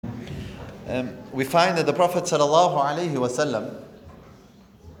we find that the Prophet ﷺ,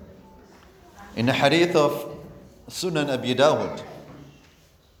 in a hadith of Sunan Abi Dawud,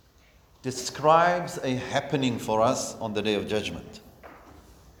 describes a happening for us on the Day of Judgment.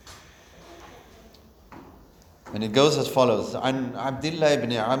 And it goes as follows: عن عبد الله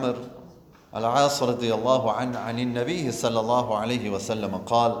بن عمرو العاص رضي الله عنه عن النبي صلى الله عليه وسلم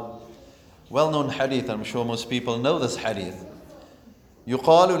قال. Well-known hadith, I'm sure most people know this hadith.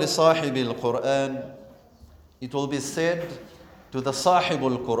 يقال لصاحب القرآن, it will be said to the صاحب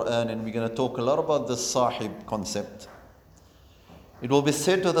القرآن, and we're going to talk a lot about the sahib concept. It will be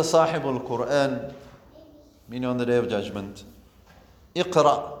said to the صاحب القرآن, meaning on the Day of Judgment,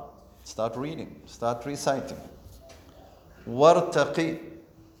 اقرأ, start reading, start reciting. وارتقي,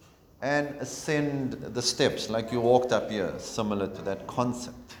 and ascend the steps like you walked up here, similar to that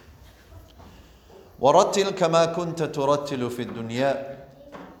concept. وَرَتِّلْ كَمَا كُنْتَ تُرَتِّلُ فِي الدُّنْيَا,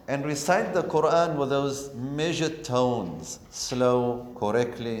 and recite the Quran with those measured tones, slow,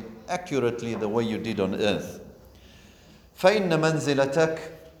 correctly, accurately, the way you did on earth. فَإِنَّ مَنْزِلَتَكَ,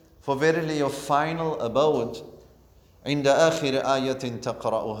 for verily your final abode, عِنْدَ آخِرِ آيَةٍ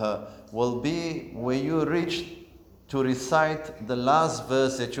تَقْرَأُهَا, will be where you reach to recite the last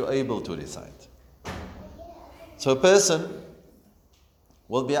verse that you're able to recite. So a person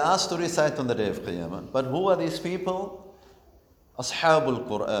will be asked to recite on the Day of Qiyamah. But who are these people? Ashabul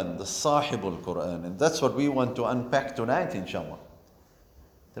Quran, the Sahibul Quran. And that's what we want to unpack tonight, inshallah.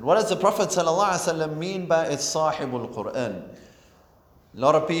 Then what does the Prophet ﷺ mean by a Sahibul Quran? A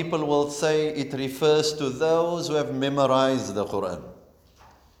lot of people will say it refers to those who have memorized the Quran.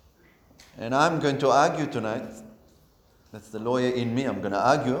 And I'm going to argue tonight, that's the lawyer in me, I'm going to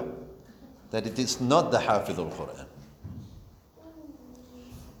argue that it is not the Hafidhul Quran.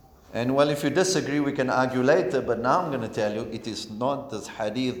 And well, if you disagree, we can argue later, but now I'm going to tell you, it is not, this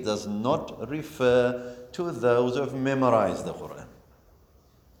hadith does not refer to those who have memorized the Quran.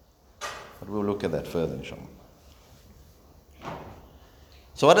 But we'll look at that further, inshallah.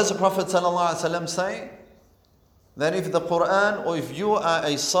 So what does the Prophet ﷺ say? That if the Quran, or if you are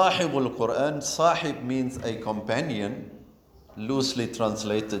a sahibul Quran, sahib means a companion, loosely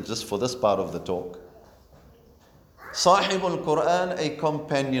translated just for this part of the talk. Sahibul Quran, a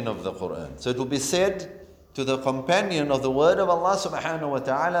companion of the Quran. So it will be said to the companion of the word of Allah subhanahu wa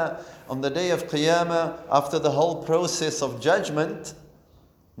ta'ala on the Day of Qiyamah, after the whole process of judgment,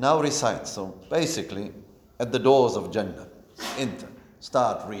 now recite. So basically, at the doors of Jannah, enter,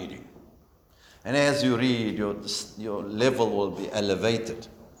 start reading. And as you read, your level will be elevated.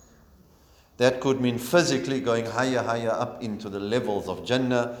 That could mean physically going higher up into the levels of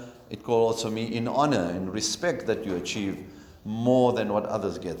Jannah. It could also mean in honor and respect that you achieve more than what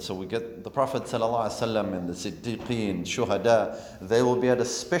others get. So we get the Prophet ﷺ and the Siddiqeen, Shuhada, they will be at a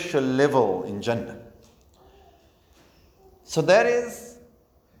special level in Jannah. So that is,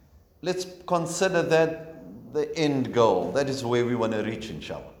 let's consider that the end goal. That is where we want to reach,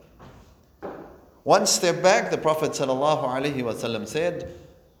 inshallah. One step back, the Prophet ﷺ said,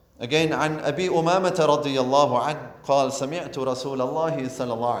 again, عن أبي أمامة رضي الله عنه قال سمعت رسول الله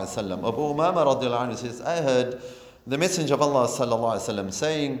صلى الله عليه وسلم. Abu Umama رضي الله عنه says, I heard the Messenger of Allah صلى الله عليه وسلم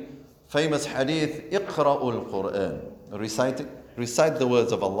saying, famous hadith, اقرأوا القرآن, recite the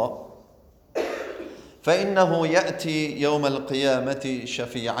words of Allah. فإنه يأتي يوم القيامة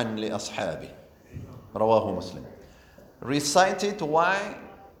شفيعا لأصحابه. رواه مسلم. Recite it, why?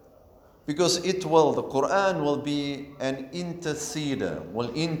 Because the Quran will be an interceder,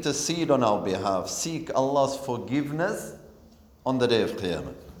 will intercede on our behalf, seek Allah's forgiveness on the Day of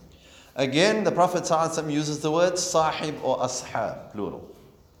Qiyamah. Again, the Prophet ﷺ uses the word sahib or ashab, plural.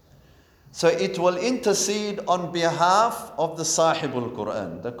 So it will intercede on behalf of the sahibul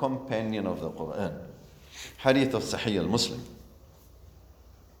Quran, the companion of the Quran. Hadith of Sahih al-Muslim.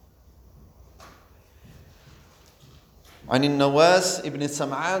 عن النواس ابن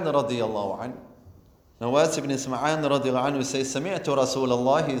سمعان رضي الله عنه. نواس ابن سمعان رضي الله عنه says, سمعت رسول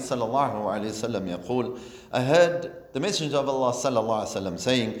الله صلى الله عليه وسلم يقول, I heard the Messenger of Allah صلى الله عليه وسلم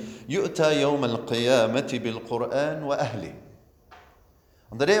saying, يؤتى يوم القيامة بالقرآن وأهله.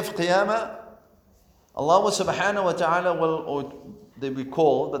 On the Day of Qiyamah, Allah subhanahu wa ta'ala will, or they will be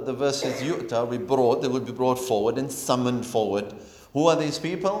called, but the verse is yu'ta, they will be brought forward and summoned forward. Who are these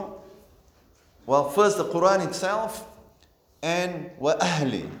people? Well, first the Quran itself, and wa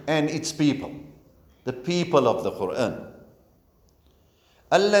ahli, and its people, the people of the Quran.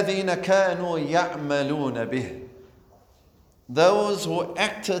 الَّذِينَ كَانُوا يَعْمَلُونَ بِهِ, those who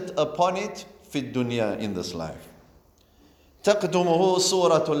acted upon it في الدنيا, in this life. تقدمه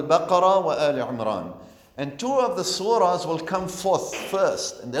سورة البقرة وآل عمران, And two of the surahs will come forth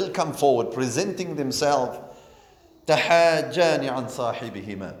first, and they'll come forward presenting themselves. تَحَاجَّانِ عَنْ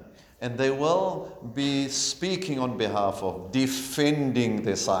صَاحِبِهِمَا. And they will be speaking on behalf of, defending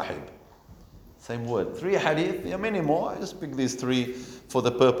their sahib. Same word. 3 hadith, there are many more. I just pick these 3 for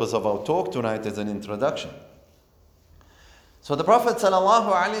the purpose of our talk tonight as an introduction. So the Prophet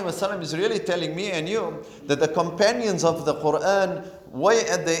ﷺ is really telling me and you that the companions of the Quran, way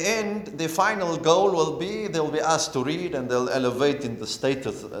at the end, their final goal will be, they'll be asked to read and they'll elevate in the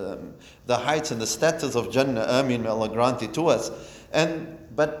status, the heights and the status of Jannah. Ameen, may Allah grant it to us.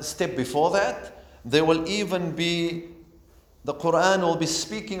 But step before that, there will even be, the Quran will be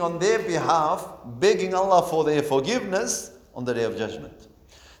speaking on their behalf, begging Allah for their forgiveness on the Day of Judgment.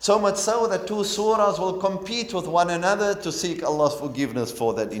 So much so that 2 surahs will compete with one another to seek Allah's forgiveness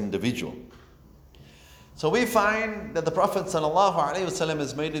for that individual. So we find that the Prophet ﷺ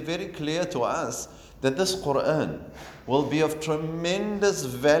has made it very clear to us that this Quran will be of tremendous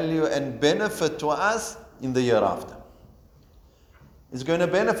value and benefit to us in the year after. It's going to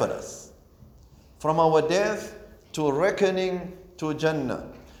benefit us from our death to reckoning to Jannah.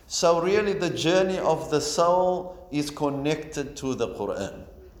 So really the journey of the soul is connected to the Quran.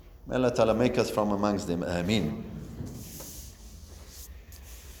 May Allah Ta'ala make us from amongst them. Ameen.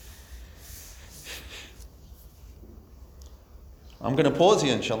 I'm going to pause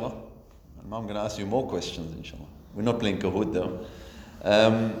here, inshallah. And I'm going to ask you more questions, inshallah. We're not playing Kahoot though.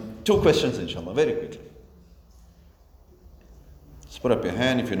 2 questions, inshallah, very quickly. Just put up your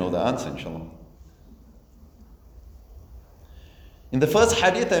hand if you know the answer, inshallah. In the first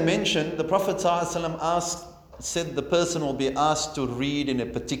hadith I mentioned, the Prophet ﷺ said the person will be asked to read in a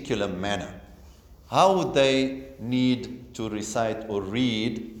particular manner. How would they need to recite or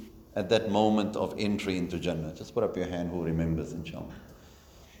read at that moment of entry into Jannah? Just put up your hand who remembers, inshallah.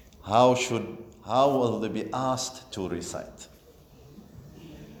 How will they be asked to recite?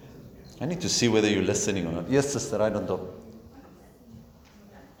 I need to see whether you're listening or not. Yes, sister, right on top.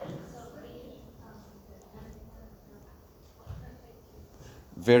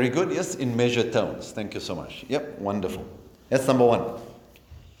 Very good. Yes, in measured tones. Thank you so much. Yep, wonderful. That's number 1.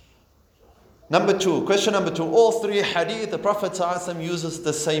 Number 2, question number 2. All 3 hadith, the Prophet ﷺ uses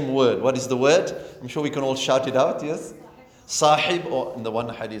the same word. What is the word? I'm sure we can all shout it out, yes? Sahib, or in the one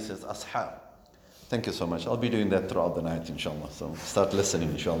hadith says ashab. Thank you so much. I'll be doing that throughout the night, inshallah. So start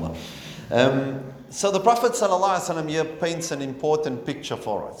listening, inshallah. So the Prophet ﷺ here paints an important picture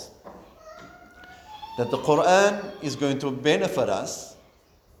for us. That the Quran is going to benefit us,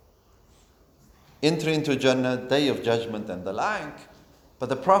 enter into Jannah, Day of Judgment and the like. But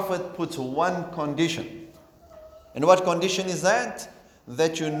the Prophet puts one condition. And what condition is that?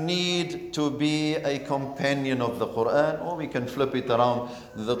 That you need to be a companion of the Quran, or we can flip it around.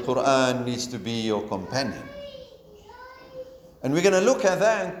 The Quran needs to be your companion. And we're going to look at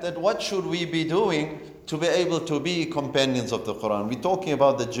that what should we be doing to be able to be companions of the Quran. We're talking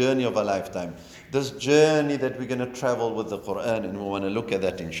about the journey of a lifetime. This journey that we're going to travel with the Quran, and we want to look at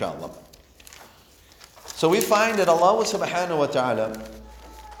that inshallah. So we find that Allah subhanahu wa ta'ala,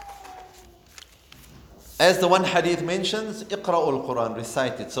 as the one hadith mentions, iqra'ul Quran,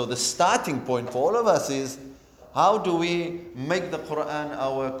 recite it. So the starting point for all of us is, how do we make the Quran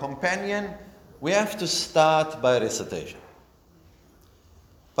our companion? We have to start by recitation.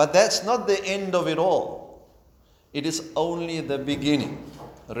 But that's not the end of it all. It is only the beginning,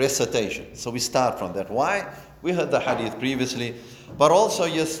 recitation. So we start from that. Why? We heard the hadith previously. But also,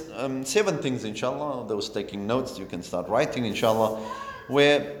 yes, 7 things, inshallah. Those taking notes, you can start writing, inshallah.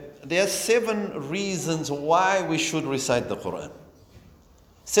 Where there are 7 reasons why we should recite the Quran.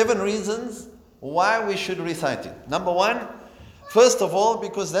 7 reasons why we should recite it. Number 1, first of all,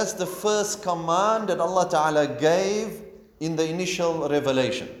 because that's the first command that Allah Ta'ala gave in the initial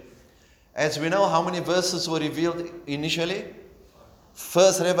revelation. As we know, how many verses were revealed initially?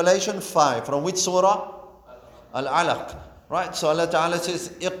 First revelation, 5. From which surah? Al-Alaq. Right, so Allah Ta'ala says,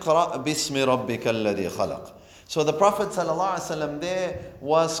 Iqra' bismi rabbika alladhi khalaq. So the Prophet ﷺ there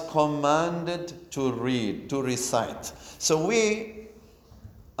was commanded to read, to recite. So we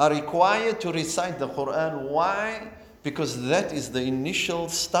are required to recite the Quran. Why? Because that is the initial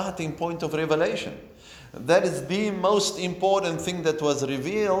starting point of revelation. That is the most important thing that was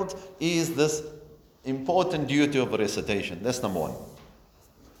revealed, is this important duty of recitation. That's number 1.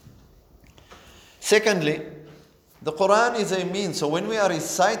 Secondly, the Quran is a means, so when we are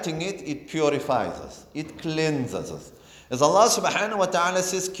reciting it, it purifies us, it cleanses us. As Allah subhanahu wa ta'ala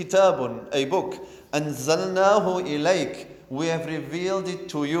says, Kitabun, a book, Anzalnahu ilayk, we have revealed it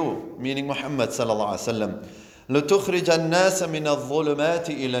to you, meaning Muhammad sallallahu alaihi wasallam. لِتُخْرِجَ النَّاسَ مِنَ الظُّلُمَاتِ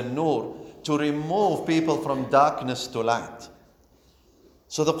إِلَى النُّورِ, to remove people from darkness to light.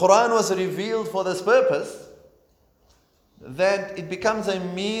 So the Quran was revealed for this purpose, that it becomes a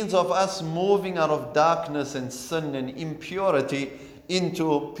means of us moving out of darkness and sin and impurity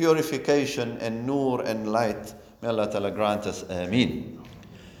into purification and nur and light. May Allah Ta'ala grant us Ameen.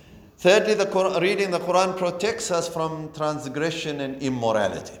 Thirdly, reading the Quran protects us from transgression and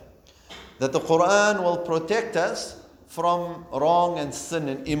immorality. That the Quran will protect us from wrong and sin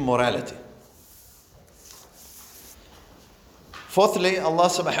and immorality. Fourthly, Allah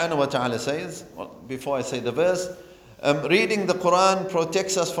subhanahu wa ta'ala says, before I say the verse, reading the Quran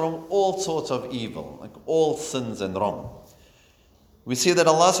protects us from all sorts of evil, like all sins and wrong. We see that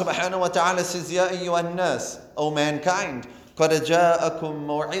Allah subhanahu wa ta'ala says, Ya ayyuhan nas, O mankind, قَدْ جَاءَكُمْ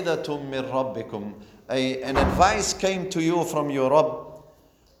مَوْعِظَةٌ مِّن رَبِّكُمْ. An advice came to you from your Rabb.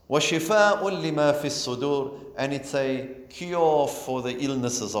 وَشِفَاءٌ لِمَا فِي الصُّدُورِ. And it's a cure for the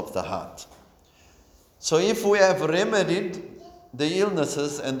illnesses of the heart. So if we have remedied the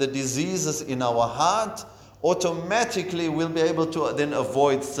illnesses and the diseases in our heart, automatically we'll be able to then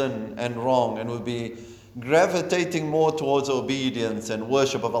avoid sin and wrong, and we'll be gravitating more towards obedience and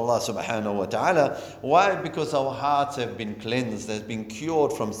worship of Allah subhanahu wa ta'ala. Why? Because our hearts have been cleansed, have been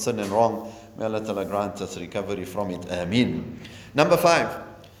cured from sin and wrong. May Allah ta'ala grant us recovery from it. Ameen. Number 5,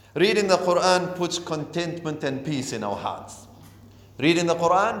 reading the Quran puts contentment and peace in our hearts. Reading the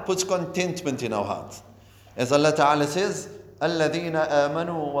Quran puts contentment in our hearts. As Allah ta'ala says, الَّذِينَ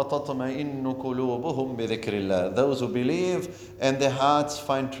آمَنُوا وَتَطْمَئِنُّ قُلُوبُهُمْ بِذِكْرِ اللَّهِ. Those who believe and their hearts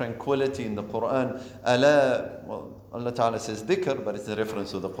find tranquility in the Quran. Allah Ta'ala says dhikr, but it's a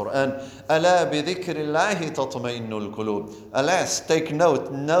reference to the Quran. أَلَا بِذِكْرِ اللَّهِ تَطْمَئِنُّ الْقُلُوبِ. Alas, take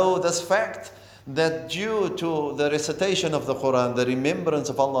note, know this fact, that due to the recitation of the Quran, the remembrance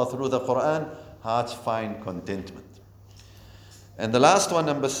of Allah through the Quran, hearts find contentment. And the last one,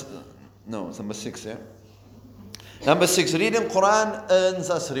 number 6, yeah? Number 6, reading Quran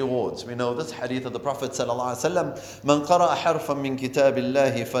earns us rewards. We know this hadith of the Prophet sallallahu alaihi wasallam, "Man qara'a harfan min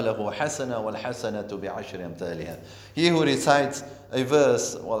kitabillahi falahu hasana wal hasanatu bi'ashri amthaliha." He who recites a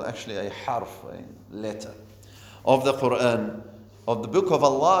verse, well actually a harf, a letter of the Quran, of the book of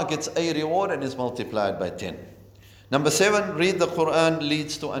Allah, gets a reward and is multiplied by 10. Number 7, read the Quran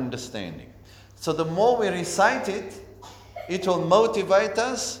leads to understanding. So the more we recite it, it will motivate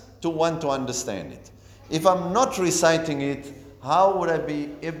us to want to understand it. If I'm not reciting it, how would I be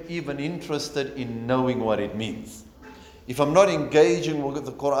even interested in knowing what it means? If I'm not engaging with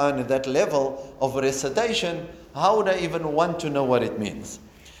the Quran at that level of recitation, how would I even want to know what it means?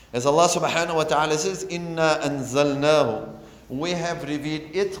 As Allah subhanahu wa ta'ala says, "Inna anzalnahu." We have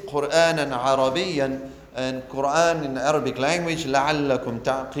revealed it Qur'anan Arabiyan, and Quran in Arabic language, لَعَلَّكُمْ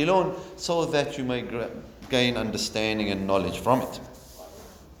تَعْقِلُونَ, so that you may gain understanding and knowledge from it.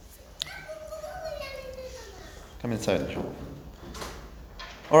 Come inside, inshallah.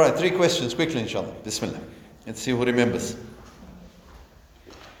 All right, 3 questions quickly, inshallah. Bismillah. Let's see who remembers.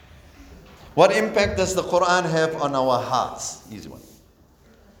 What impact does the Quran have on our hearts? Easy one.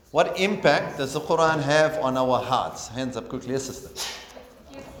 What impact does the Quran have on our hearts? Hands up quickly, yes, sister.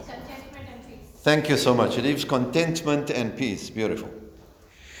 Contentment and peace. Thank you so much. It gives contentment and peace. Beautiful.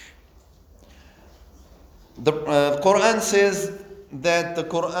 The Quran says that the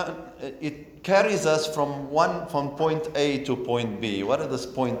Quran, it carries us from point A to point B. What is this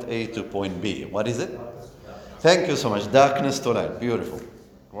point A to point B? What is it? Thank you so much. Darkness to light. Beautiful.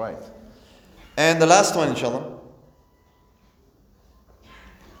 Right. And the last one, inshallah.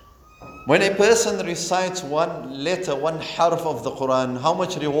 When a person recites one letter, one harf of the Quran, how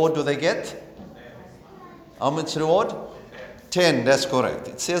much reward do they get? How much reward? 10, that's correct.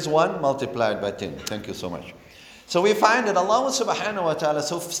 It says 1 multiplied by 10. Thank you so much. So we find that Allah subhanahu wa ta'ala,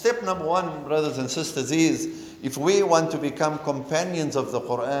 so step number 1, brothers and sisters, is if we want to become companions of the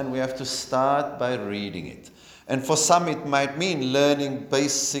Quran, we have to start by reading it. And for some it might mean learning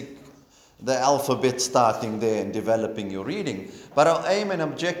the alphabet, starting there and developing your reading. But our aim and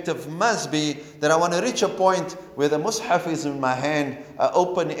objective must be that I want to reach a point where the mushaf is in my hand, I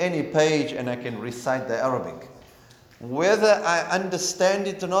open any page and I can recite the Arabic. Whether I understand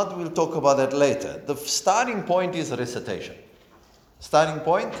it or not, we'll talk about that later. The starting point is recitation. Starting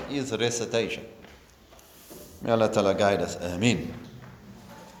point is recitation. May Allah Ta'ala guide us. Ameen.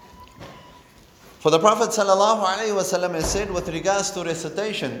 For the Prophet Sallallahu Alaihi Wasallam has said with regards to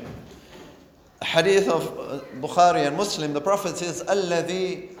recitation, hadith of Bukhari and Muslim, the Prophet says,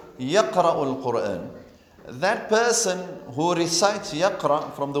 "Alladhi yaqra'ul Quran." That person who recites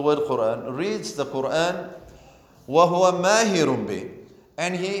yaqra from the word Quran, reads the Quran, وَهُوَ مَاهِرٌ بِهِ,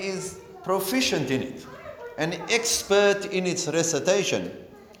 and he is proficient in it, an expert in its recitation.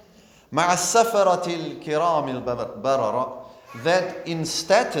 مع السفرة الكرام البررة, that in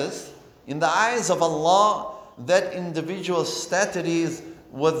status, in the eyes of Allah, that individual's status is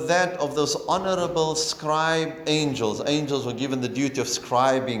with that of those honorable scribe angels. Angels were given the duty of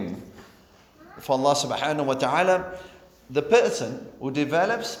scribing for Allah subhanahu wa ta'ala. The person who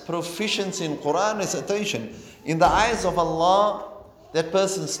develops proficiency in Quran recitation, in the eyes of Allah, that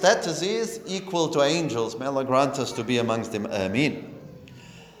person's status is equal to angels. May Allah grant us to be amongst them. Ameen.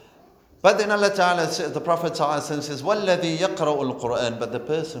 But then Allah Ta'ala says, the Prophet says, وَالَّذِي يَقْرَأُ الْقُرْآنِ, but the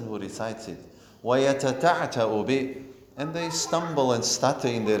person who recites it, وَيَتَتَعْتَأُ بِهِ, and they stumble and stutter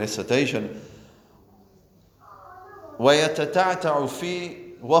in their recitation, وَيَتَتَعْتَعُ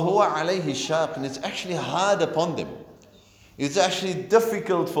فِي وَهُوَ عَلَيْهِ شَاقٍ, and it's actually hard upon them. It's actually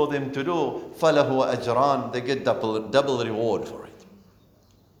difficult for them to do. فَلَهُ أَجْرَانِ, they get double reward for it.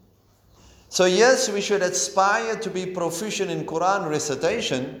 So yes, we should aspire to be proficient in Quran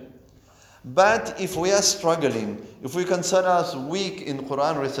recitation, but if we are struggling, if we consider us weak in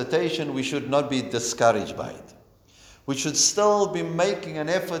Quran recitation, we should not be discouraged by it. We should still be making an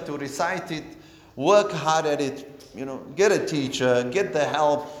effort to recite it, work hard at it, get a teacher, get the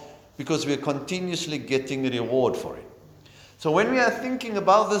help, because we are continuously getting a reward for it. So when we are thinking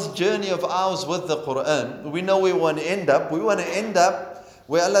about this journey of ours with the Quran, we know we want to end up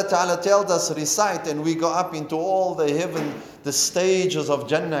where Allah Ta'ala tells us recite, and we go up into all the heaven, the stages of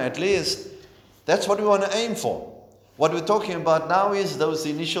Jannah at least. That's what we want to aim for. What we're talking about now is those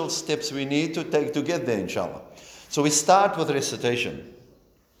initial steps we need to take to get there, inshallah. So we start with recitation.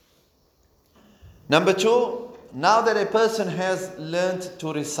 Number 2, now that a person has learned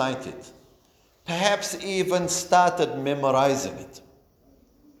to recite it, perhaps even started memorizing it,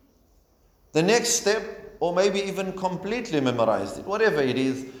 the next step, or maybe even completely memorized it, whatever it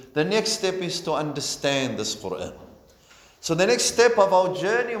is, the next step is to understand this Quran. So the next step of our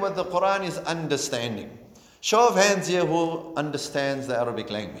journey with the Quran is understanding. Show of hands here who understands the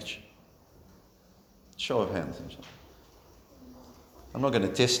Arabic language. Show of hands, inshallah. I'm not going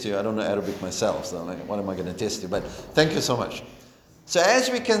to test you. I don't know Arabic myself, so what am I going to test you? But thank you so much. So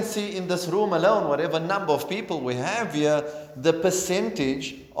as we can see in this room alone, whatever number of people we have here, the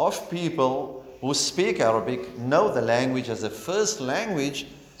percentage of people who speak Arabic, know the language as a first language,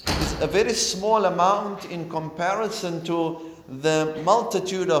 is a very small amount in comparison to the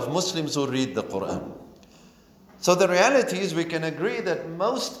multitude of Muslims who read the Quran. So the reality is we can agree that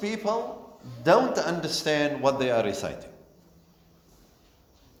most people don't understand what they are reciting.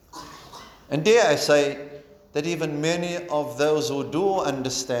 And dare I say that even many of those who do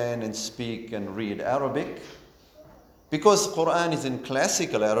understand and speak and read Arabic, because Quran is in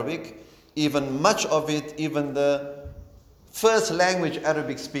classical Arabic, even much of it, even the first language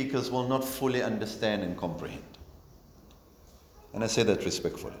Arabic speakers will not fully understand and comprehend. And I say that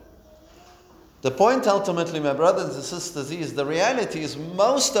respectfully. The point ultimately, my brothers and sisters, is the reality is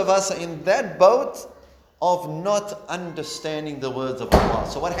most of us are in that boat of not understanding the words of Allah.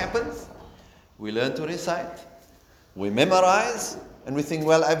 So what happens? We learn to recite, we memorize, and we think,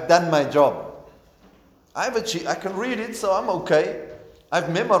 well, I've done my job. I've achieved, I can read it, so I'm okay. I've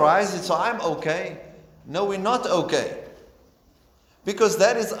memorized it, so I'm okay. No, we're not okay. Because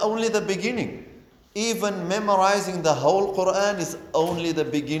that is only the beginning. Even memorizing the whole Quran is only the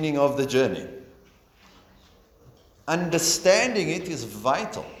beginning of the journey. Understanding it is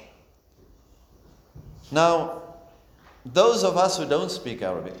vital. Now, those of us who don't speak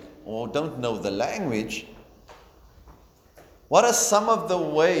Arabic or don't know the language, what are some of the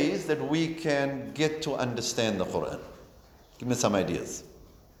ways that we can get to understand the Quran? Give me some ideas.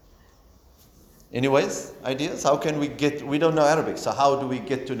 Anyways, ideas? How can we don't know Arabic, so how do we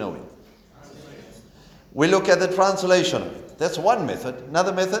get to know it? We look at the translation of it. That's one method.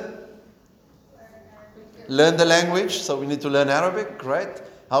 Another method? Learn the language. So we need to learn Arabic, right?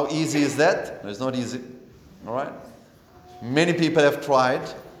 How easy is that? No, it's not easy. All right? Many people have tried.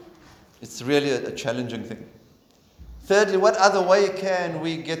 It's really a challenging thing. Thirdly, what other way can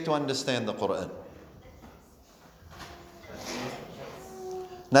we get to understand the Quran?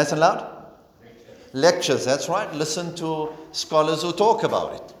 Nice and loud? Lectures, that's right. Listen to scholars who talk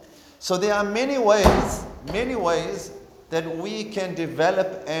about it. So there are many ways that we can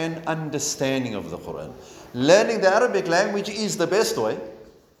develop an understanding of the Quran. Learning the Arabic language is the best way,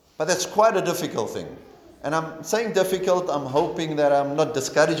 but that's quite a difficult thing. And I'm saying difficult, I'm hoping that I'm not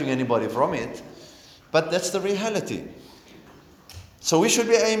discouraging anybody from it, but that's the reality. So we should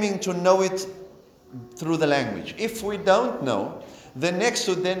be aiming to know it through the language. If we don't know, the next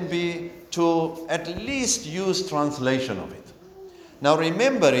would then be to at least use translation of it. Now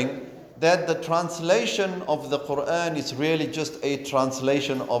remembering that the translation of the Quran is really just a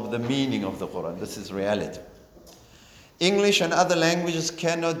translation of the meaning of the Quran. This is reality. English and other languages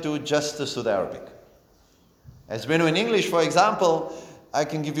cannot do justice to the Arabic. As when in English, for example, I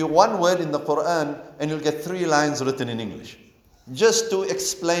can give you one word in the Quran and you'll get 3 lines written in English, just to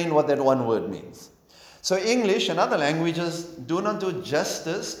explain what that one word means. So English and other languages do not do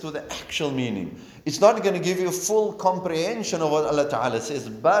justice to the actual meaning. It's not going to give you full comprehension of what Allah Ta'ala says,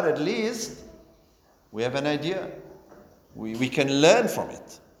 but at least we have an idea. We can learn from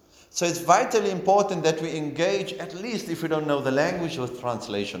it. So it's vitally important that we engage, at least if we don't know the language, with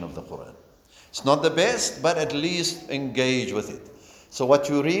translation of the Quran. It's not the best, but at least engage with it. So what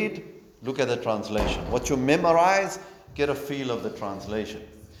you read, look at the translation. What you memorize, get a feel of the translation.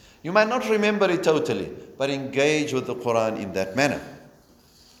 You might not remember it totally, but engage with the Quran in that manner.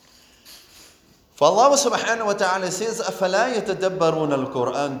 For Allah subhanahu wa ta'ala says, أَفَلَا يَتَدَبَّرُونَ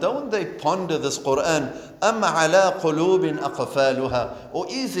الْقُرْآنَ? Don't they ponder this Quran? أَمَّ عَلَىٰ قُلُوبٍ أَقْفَالُهَا? Or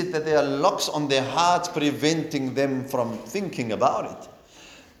is it that there are locks on their hearts preventing them from thinking about it?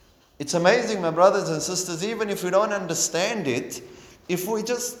 It's amazing, my brothers and sisters, even if we don't understand it, if we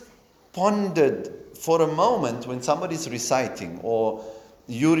just pondered for a moment when somebody's reciting or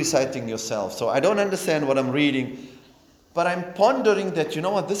you reciting yourself. So I don't understand what I'm reading, but I'm pondering that, you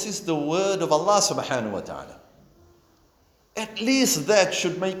know what, this is the word of Allah subhanahu wa ta'ala. At least that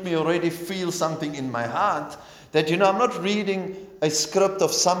should make me already feel something in my heart that, you know, I'm not reading a script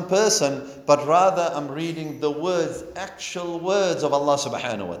of some person, but rather I'm reading the words, actual words of Allah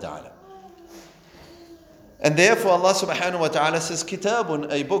subhanahu wa ta'ala. And therefore Allah subhanahu wa ta'ala says, Kitabun,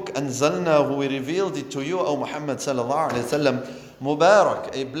 a book, anzalnahu, we revealed it to you, O Muhammad sallallahu alayhi wa sallam,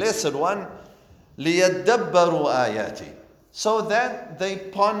 Mubarak, a blessed one, liyadabbaru ayati, so that they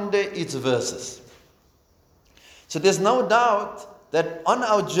ponder its verses. So there's no doubt that on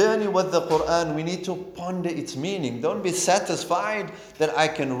our journey with the Quran, we need to ponder its meaning. Don't be satisfied that I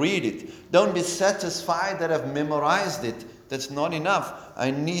can read it. Don't be satisfied that I've memorized it. That's not enough.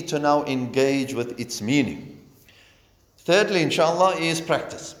 I need to now engage with its meaning. Thirdly, inshallah, is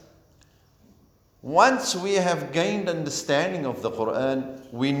practice. Once we have gained understanding of the Quran,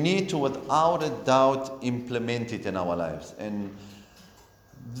 we need to, without a doubt, implement it in our lives. And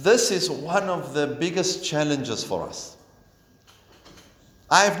this is one of the biggest challenges for us.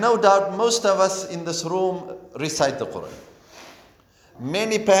 I have no doubt most of us in this room recite the Quran.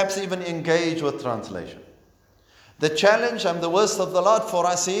 Many perhaps even engage with translation. The challenge, I'm the worst of the lot for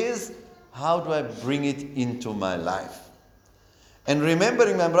us, is how do I bring it into my life? And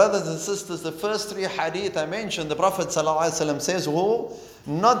remembering, my brothers and sisters, the first 3 hadith I mentioned, the Prophet ﷺ says, who?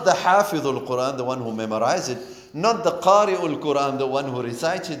 Not the Hafidhul Quran, the one who memorizes it, not the Qari'ul Quran, the one who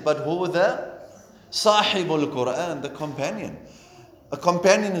recites it, but who? The Sahibul Quran, the companion. A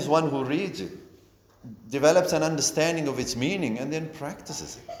companion is one who reads it, develops an understanding of its meaning, and then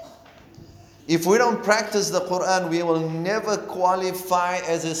practices it. If we don't practice the Quran, we will never qualify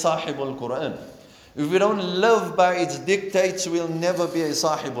as a Sahibul Quran. If we don't live by its dictates, we'll never be a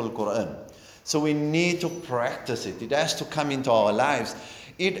Sahibul Quran. So we need to practice it. It has to come into our lives.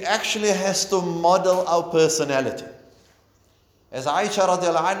 It actually has to model our personality. As Aisha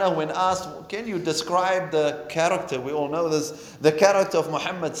radiallahu anha, when asked, can you describe the character? We all know this. The character of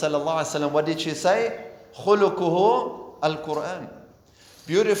Muhammad sallallahu alaihi wasallam. What did she say? Khuluquhu al-Quran.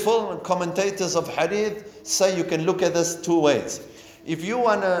 Beautiful commentators of hadith say you can look at this 2 ways. If you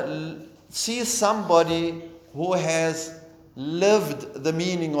want to see somebody who has lived the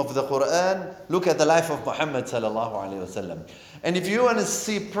meaning of the Quran, look at the life of Muhammad sallallahu alaihi wasallam. And if you want to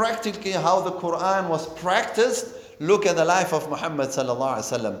see practically how the Quran was practiced, look at the life of Muhammad sallallahu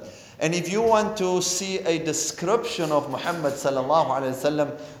alaihi wasallam. And if you want to see a description of Muhammad sallallahu alaihi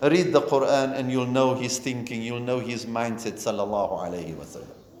wasallam, read the Quran and you'll know his thinking, you'll know his mindset sallallahu alaihi wasallam.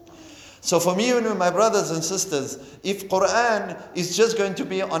 So for me and my brothers and sisters, if Quran is just going to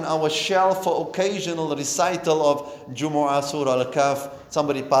be on our shelf for occasional recital of Jumu'ah, Surah Al-Kahf,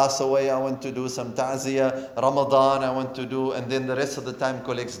 somebody passed away, I want to do some ta'ziyah, Ramadan I want to do, and then the rest of the time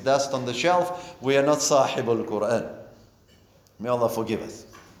collects dust on the shelf, we are not Sahibul Quran. May Allah forgive us.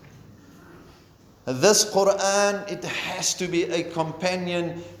 This Quran, it has to be a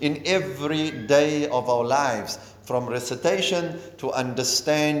companion in every day of our lives, from recitation to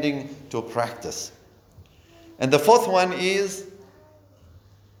understanding to practice. And the 4th one is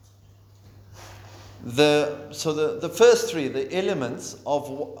the first 3, the elements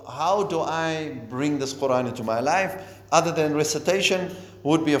of how do I bring this Quran into my life, other than recitation,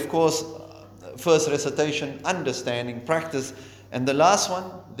 would be, of course, first recitation, understanding, practice, and the last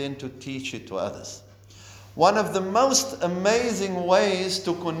one, then to teach it to others. One of the most amazing ways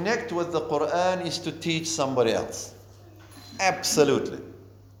to connect with the Quran is to teach somebody else. Absolutely.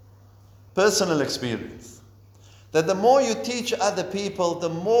 Personal experience. That the more you teach other people, the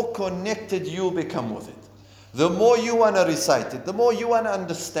more connected you become with it. The more you want to recite it, the more you want to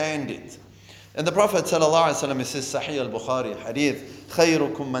understand it. And the Prophet ﷺ says, Sahih al-Bukhari hadith,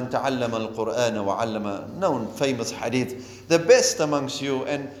 خَيْرُكُمْ مَنْ تَعَلَّمَ الْقُرْآنَ وَعَلَّمَ, known famous hadith. The best amongst you,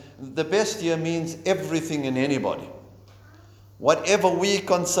 and the best here means everything and anybody. Whatever we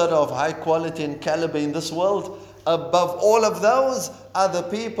consider of high quality and caliber in this world, above all of those are the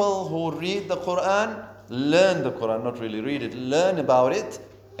people who read the Quran, learn the Quran, not really read it, learn about it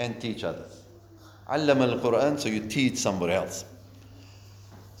and teach others. Allama al-Quran, so you teach somebody else.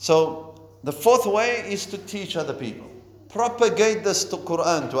 So the fourth way is to teach other people. Propagate this to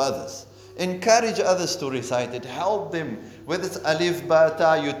Quran to others. Encourage others to recite it. Help them. Whether it's alif, ba,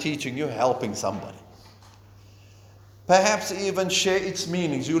 ta, you're teaching, you're helping somebody. Perhaps even share its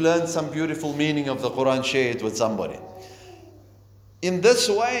meanings. You learn some beautiful meaning of the Quran, share it with somebody. In this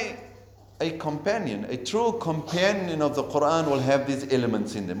way, a companion, a true companion of the Quran will have these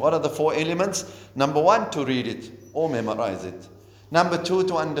elements in them. What are the four elements? Number one, to read it or memorize it. Number two,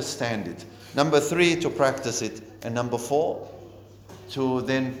 to understand it. Number three, to practice it. And number four, to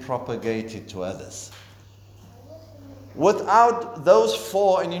then propagate it to others. Without those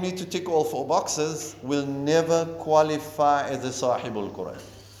four, and you need to tick all four boxes, will never qualify as a Sahibul Quran.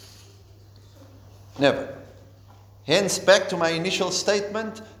 Never. Hence, back to my initial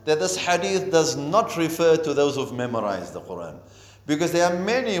statement that this hadith does not refer to those who've memorized the Quran. Because there are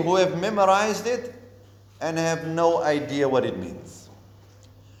many who have memorized it and have no idea what it means.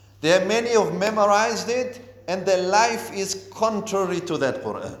 There are many who have memorized it and their life is contrary to that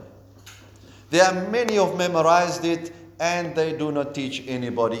Quran. There are many who have memorized it and they do not teach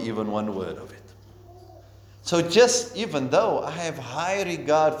anybody even one word of it. So just even though I have high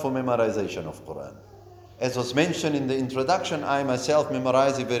regard for memorization of Quran, as was mentioned in the introduction, I myself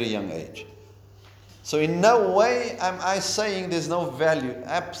memorized at a very young age. So in no way am I saying there's no value,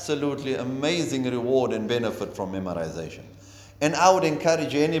 absolutely amazing reward and benefit from memorization. And I would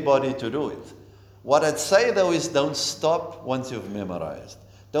encourage anybody to do it. What I'd say though is don't stop once you've memorized.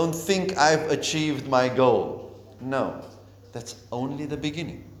 Don't think I've achieved my goal. No, that's only the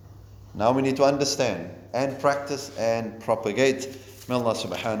beginning. Now we need to understand and practice and propagate. May Allah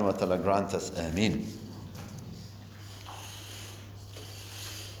subhanahu wa ta'ala grant us Ameen.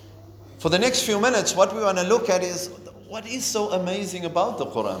 For the next few minutes, what we want to look at is what is so amazing about the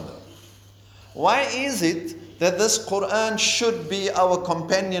Quran though? Why is it that this Quran should be our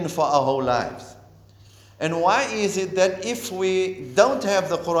companion for our whole lives? And why is it that if we don't have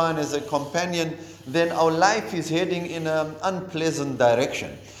the Quran as a companion, then our life is heading in an unpleasant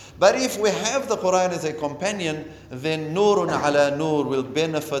direction? But if we have the Quran as a companion, then nurun ala nur will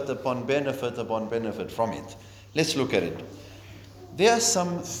benefit upon benefit upon benefit from it. Let's look at it. There are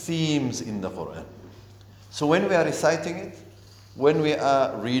some themes in the Quran. So when we are reciting it, when we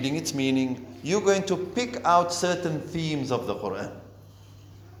are reading its meaning, you're going to pick out certain themes of the Quran.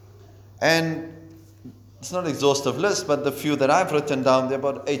 And it's not an exhaustive list, but the few that I've written down, there are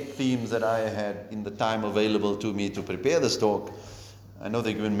about 8 themes that I had in the time available to me to prepare this talk. I know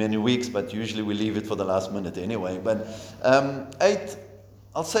they're given many weeks, but usually we leave it for the last minute anyway. But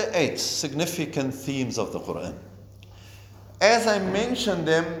 8 significant themes of the Quran. As I mentioned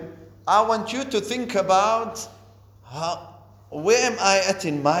them, I want you to think about where am I at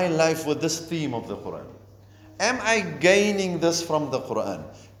in my life with this theme of the Quran? Am I gaining this from the Quran?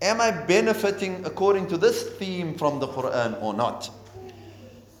 Am I benefiting according to this theme from the Quran or not?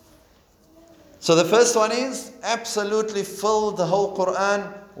 So the first one is absolutely fill the whole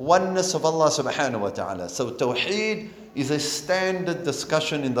Quran oneness of Allah subhanahu wa ta'ala. So Tawheed is a standard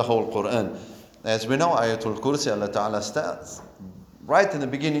discussion in the whole Quran. As we know, Ayatul Kursi, Allah Ta'ala starts right in the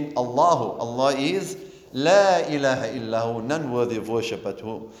beginning, Allah is La ilaha illahu, none worthy of worship but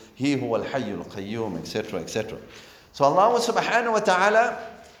who? He who al hayyul qayyum, etc., etc. So Allah subhanahu wa ta'ala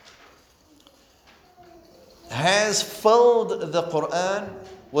has filled the Quran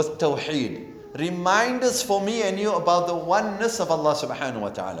with Tawheed. Reminders for me and you about the oneness of Allah subhanahu wa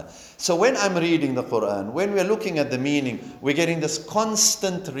ta'ala. So when I'm reading the Quran, when we're looking at the meaning, we're getting this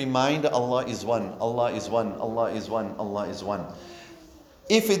constant reminder, Allah is one, Allah is one, Allah is one, Allah is one.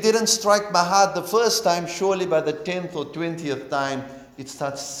 If it didn't strike my heart the first time, surely by the 10th or 20th time, it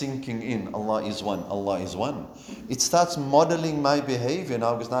starts sinking in. Allah is one, Allah is one. It starts modeling my behavior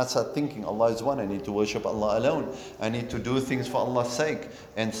now, because now I start thinking Allah is one. I need to worship Allah alone. I need to do things for Allah's sake,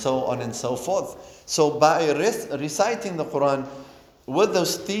 and so on and so forth. So by reciting the Quran, with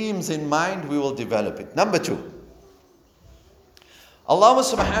those themes in mind, we will develop it. Number 2. Allah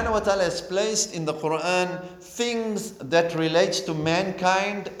subhanahu wa ta'ala has placed in the Quran things that relates to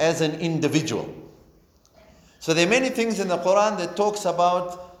mankind as an individual. So there are many things in the Quran that talks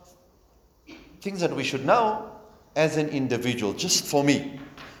about things that we should know as an individual, just for me.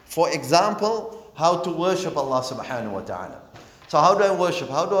 For example, how to worship Allah subhanahu wa ta'ala. So how do I worship?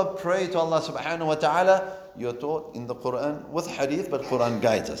 How do I pray to Allah subhanahu wa ta'ala? You're taught in the Quran with hadith, but Quran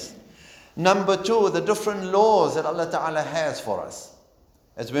guides us. Number 2, the different laws that Allah ta'ala has for us.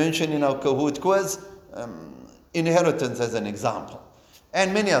 As we mentioned in our Kahoot quiz, inheritance as an example.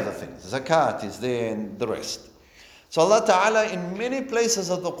 And many other things. Zakat is there and the rest. So Allah ta'ala in many places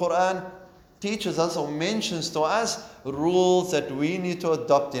of the Quran teaches us or mentions to us rules that we need to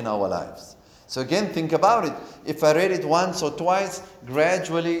adopt in our lives. So again, think about it. If I read it once or twice,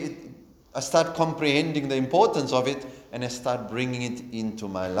 gradually I start comprehending the importance of it and I start bringing it into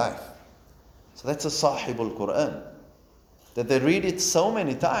my life. So that's a Sahibul Quran. That they read it so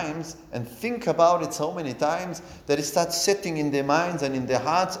many times and think about it so many times that it starts setting in their minds and in their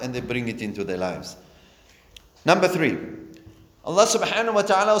hearts and they bring it into their lives. Number 3, Allah subhanahu wa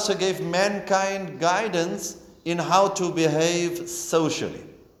ta'ala also gave mankind guidance in how to behave socially.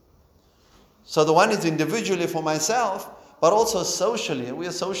 So the one is individually for myself, but also socially. We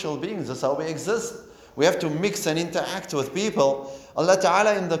are social beings, that's how we exist. We have to mix and interact with people. Allah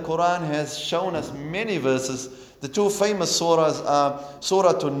ta'ala in the Quran has shown us many verses. The 2 famous surahs are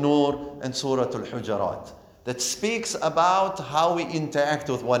Surah An-Nur and Surah Al-Hujarat, that speaks about how we interact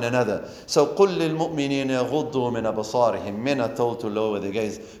with one another. So قُلْ لِلْمُؤْمِنِينَ يَغُضُّوا مِنْ أَبْصَارِهِم. Men are told to lower their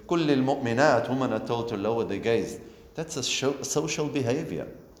gaze. قُلْ لِلْمُؤْمِنَاتِ. Women are told to lower their gaze. That's a social behavior.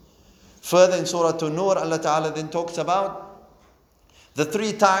 Further in Surah An-Nur, Allah Ta'ala then talks about the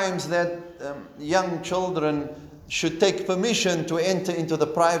 3 times that young children should take permission to enter into the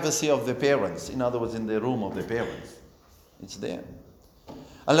privacy of their parents. In other words, in the room of their parents. It's there.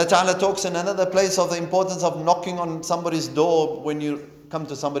 Allah Ta'ala talks in another place of the importance of knocking on somebody's door when you come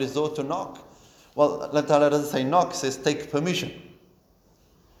to somebody's door to knock. Well, Allah Ta'ala doesn't say knock, says take permission.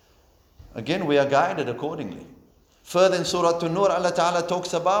 Again, we are guided accordingly. Further in Surah An-Nur, Allah Ta'ala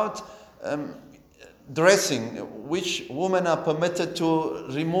talks about dressing, which women are permitted to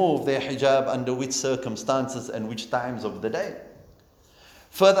remove their hijab under which circumstances and which times of the day.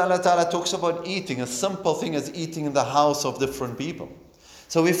 Further, Allah Ta'ala talks about eating, a simple thing as eating in the house of different people.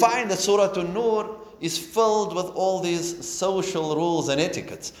 So we find that Surah An-Nur is filled with all these social rules and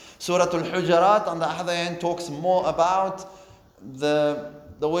etiquettes. Surah Al-Hujarat, on the other hand, talks more about the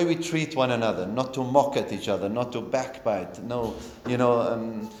way we treat one another, not to mock at each other, not to backbite, no,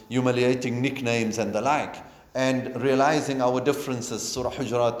 humiliating nicknames and the like, and realizing our differences. Surah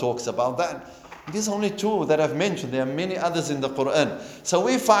Hujurat talks about that. These are only 2 that I've mentioned. There are many others in the Quran. So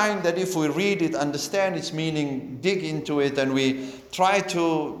we find that if we read it, understand its meaning, dig into it, and we try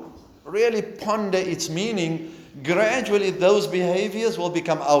to really ponder its meaning, gradually those behaviors will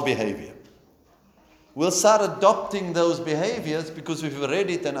become our behavior. We'll start adopting those behaviors because we've read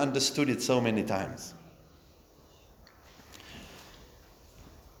it and understood it so many times.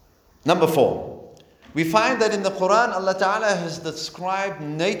 Number 4, we find that in the Quran, Allah Ta'ala has described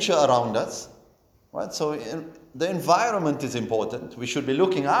nature around us. Right? So the environment is important. We should be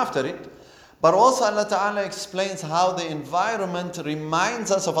looking after it. But also Allah Ta'ala explains how the environment reminds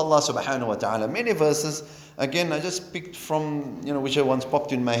us of Allah Subhanahu wa Ta'ala. Many verses, again, I just picked from, whichever ones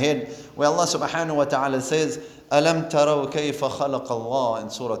popped in my head, where Allah Subhanahu wa Ta'ala says, أَلَمْ تَرَوْا كَيْفَ خَلَقَ اللَّهُ in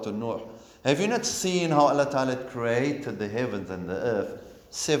Surah An-Nur. Have you not seen how Allah Ta'ala created the heavens and the earth?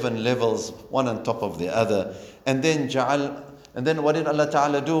 7 levels, one on top of the other. And then what did Allah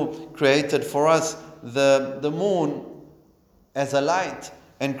Ta'ala do? Created for us the moon as a light,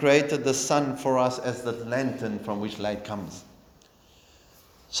 and created the sun for us as the lantern from which light comes.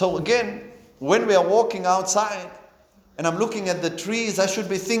 So again, when we are walking outside and I'm looking at the trees, I should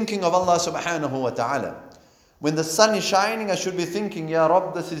be thinking of Allah Subhanahu wa Ta'ala. When the sun is shining, I should be thinking, Ya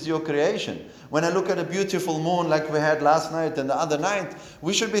Rabb, this is your creation. When I look at a beautiful moon like we had last night and the other night,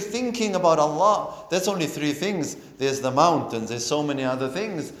 we should be thinking about Allah. That's only 3 things. There's the mountains, there's so many other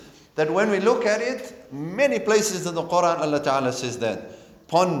things, that when we look at it, many places in the Quran, Allah Ta'ala says that.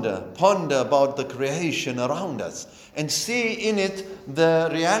 Ponder about the creation around us and see in it the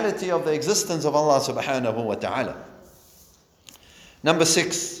reality of the existence of Allah Subhanahu wa Ta'ala. Number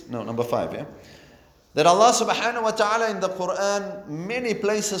 5, yeah? That Allah Subhanahu wa Ta'ala in the Quran many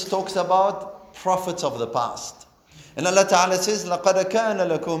places talks about prophets of the past. And Allah Ta'ala says, لَقَدْ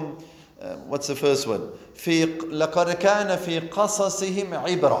كَانَ لَكُمْ what's the first word? لَقَدْ كَانَ فِي قَصَصِهِمْ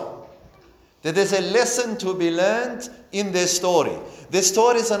عِبْرَةٌ. That there's a lesson to be learned in their story. Their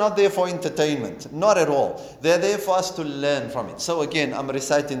stories are not there for entertainment, not at all. They're there for us to learn from it. So again, I'm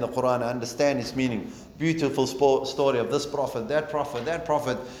reciting the Quran, I understand its meaning. Beautiful story of this prophet, that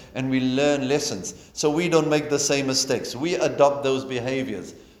prophet, and we learn lessons. So we don't make the same mistakes. We adopt those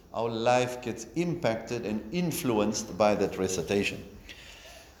behaviors. Our life gets impacted and influenced by that recitation.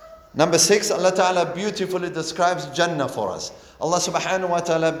 Number 6, Allah Ta'ala beautifully describes Jannah for us. Allah Subhanahu wa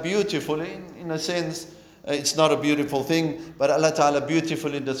Ta'ala beautifully, in a sense, it's not a beautiful thing, but Allah Ta'ala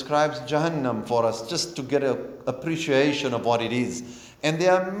beautifully describes Jahannam for us, just to get an appreciation of what it is. And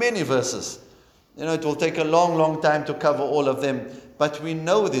there are many verses. It will take a long, long time to cover all of them, but we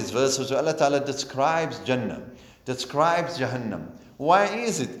know these verses where Allah Ta'ala describes Jannah, describes Jahannam. Why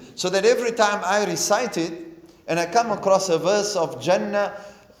is it? So that every time I recite it, and I come across a verse of Jannah,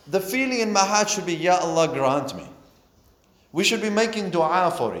 the feeling in my heart should be, Ya Allah, grant me. We should be making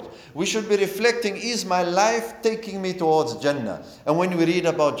dua for it. We should be reflecting, is my life taking me towards Jannah? And when we read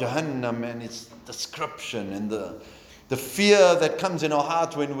about Jahannam and its description and the fear that comes in our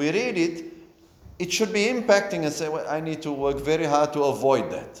heart when we read it, it should be impacting and say, well, I need to work very hard to avoid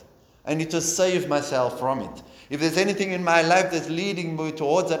that. I need to save myself from it. If there's anything in my life that's leading me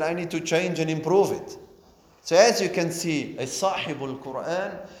towards that, I need to change and improve it. So as you can see, a Sahibul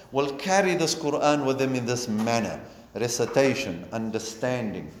Quran will carry this Quran with them in this manner. Recitation,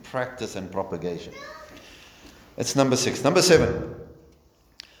 understanding, practice and propagation. It's number 6. Number 7.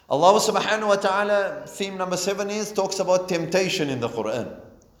 Allah subhanahu wa ta'ala, theme number 7 talks about temptation in the Quran.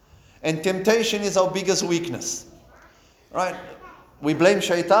 And temptation is our biggest weakness. Right? We blame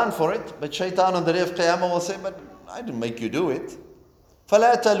shaitan for it, but shaitan on the day of Qiyamah will say, but I didn't make you do it.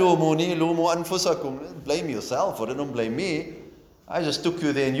 فَلَا تَلُومُونِي لُومُوا أَنفُسَكُمْ. Blame yourself, or don't blame me. I just took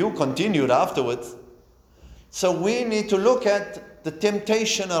you there and you continued afterwards. So we need to look at the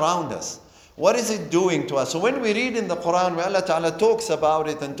temptation around us. What is it doing to us? So when we read in the Quran where Allah Ta'ala talks about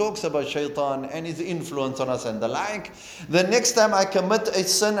it and talks about shaitan and his influence on us and the like, the next time I commit a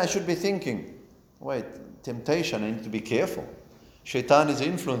sin, I should be thinking, wait, temptation, I need to be careful. Shaitan is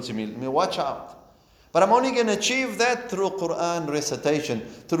influencing me, watch out. But I'm only going to achieve that through Quran recitation,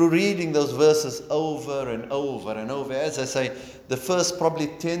 through reading those verses over and over and over. As I say, the first probably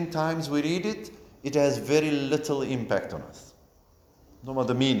 10 times we read it, it has very little impact on us. No matter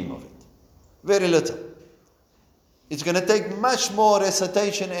the meaning of it. Very little. It's going to take much more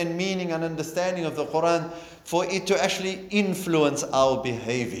recitation and meaning and understanding of the Quran for it to actually influence our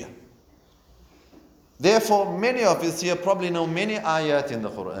behavior. Therefore, many of us here probably know many ayat in the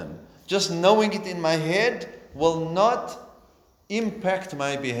Quran. Just knowing it in my head will not impact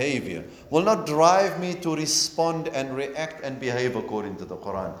my behavior, will not drive me to respond and react and behave according to the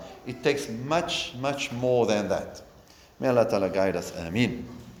Quran. It takes much, much more than that. May Allah Ta'ala guide us. Ameen.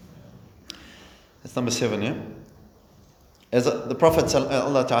 That's number 7, yeah? As the Prophet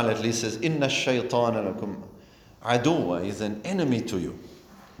Allah Ta'ala at least says, Inna shaytana lakum aduwa, is an enemy to you.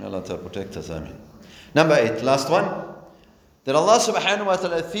 May Allah Ta'ala protect us. Ameen. Number 8, last one. That Allah subhanahu wa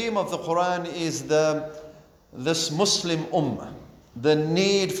ta'ala, the theme of the Quran is this Muslim ummah. The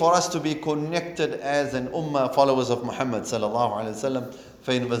need for us to be connected as an ummah, followers of Muhammad sallallahu alayhi wa sallam.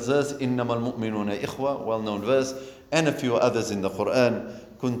 فَإِنْ verse, إِنَّمَا الْمُؤْمِنُونَ إِخْوَةً, well-known verse, and a few others in the Quran,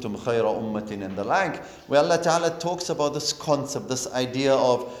 كُنْتُمْ خَيْرَ أُمَّةٍ and the like, where Allah Ta'ala talks about this concept, this idea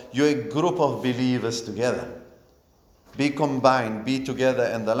of you're a group of believers together. Be combined, be together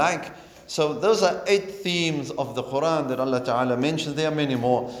and the like. So those are 8 themes of the Quran that Allah Ta'ala mentions. There are many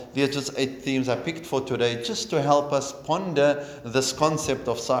more. They are just 8 themes I picked for today just to help us ponder this concept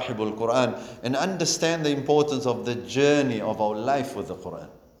of Sahibul Quran and understand the importance of the journey of our life with the Quran.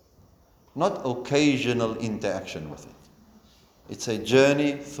 Not occasional interaction with it. It's a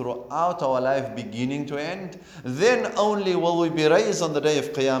journey throughout our life, beginning to end. Then only will we be raised on the day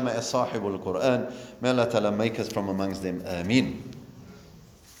of Qiyamah as Sahibul Quran. May Allah Ta'ala make us from amongst them. Ameen.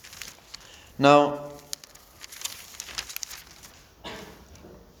 Now,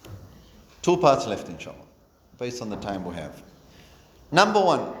 2 parts left, inshallah, based on the time we have. Number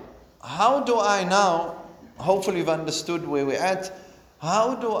 1, how do I now, hopefully you've understood where we're at,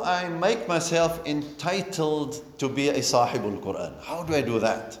 how do I make myself entitled to be a Sahibul Quran? How do I do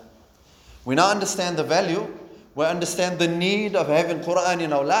that? We now understand the value, we understand the need of having Quran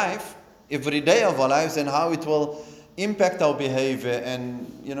in our life, every day of our lives, and how it will impact our behavior and,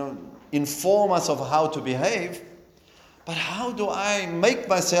 inform us of how to behave. But how do I make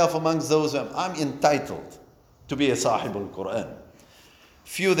myself amongst those I'm entitled to be a Sahibul Quran?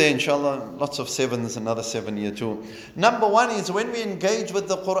 Few there, inshallah, lots of 7s, another 7 here too. Number 1 is when we engage with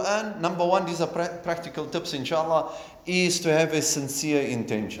the Quran, number 1, these are practical tips, inshallah, is to have a sincere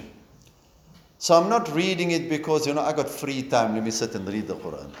intention. So I'm not reading it because, I got free time, let me sit and read the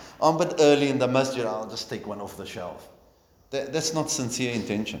Quran. I'm a bit early in the masjid, I'll just take one off the shelf. That's not sincere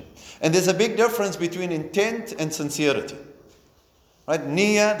intention. And there's a big difference between intent and sincerity. Right?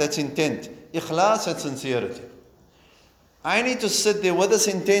 Niyyah, that's intent. Ikhlas, that's sincerity. I need to sit there with this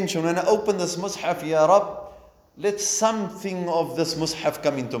intention. When I open this mushaf, Ya Rab, let something of this mushaf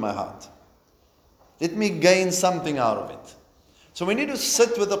come into my heart. Let me gain something out of it. So we need to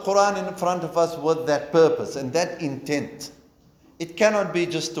sit with the Quran in front of us with that purpose and that intent. It cannot be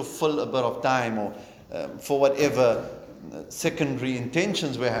just to fill a bit of time or for whatever secondary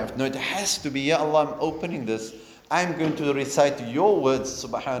intentions we have. No, it has to be, Ya Allah, I'm opening this. I'm going to recite your words,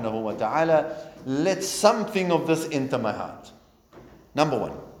 subhanahu wa ta'ala. Let something of this enter my heart. Number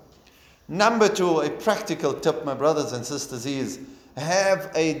one. Number two, a practical tip, my brothers and sisters, is have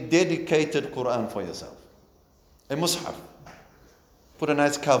a dedicated Quran for yourself. A mushaf. Put a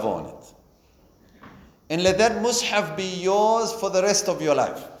nice cover on it. And let that mushaf be yours for the rest of your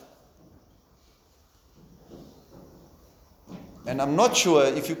life. And I'm not sure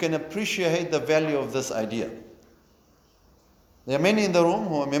if you can appreciate the value of this idea. There are many in the room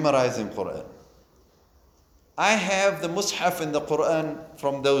who are memorizing Quran. I have the mushaf in the Quran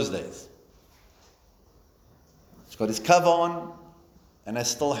from those days. It's got its cover on, and I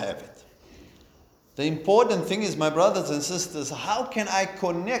still have it. The important thing is, my brothers and sisters, how can I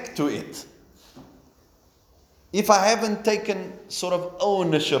connect to it if I haven't taken sort of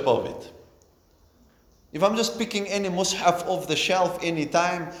ownership of it? If I'm just picking any mushaf off the shelf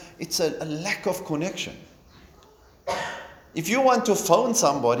anytime, it's a lack of connection. If you want to phone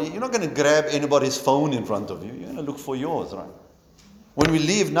somebody, you're not going to grab anybody's phone in front of you. You're going to look for yours, right? When we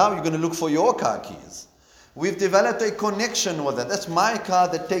leave now, you're going to look for your car keys. We've developed a connection with that. That's my car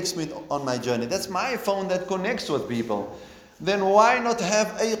that takes me on my journey. That's my phone that connects with people. Then why not have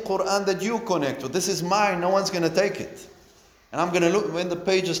a Quran that you connect with? This is mine. No one's going to take it. And I'm going to look, when the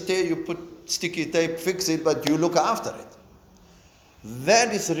pages tear, you put sticky tape, fix it, but you look after it.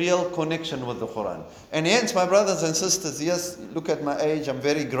 That is real connection with the Quran. And hence, my brothers and sisters, yes, look at my age, I'm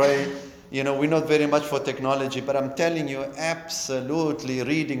very grey. We're not very much for technology, but I'm telling you, absolutely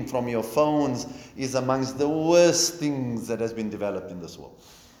reading from your phones is amongst the worst things that has been developed in this world.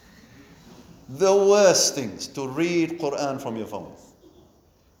 The worst things, to read Quran from your phones.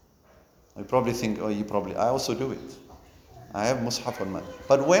 I probably think, I also do it. I have mushaf on my,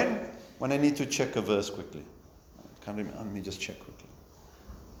 but when I need to check a verse quickly. I can't remember, let me just check quickly.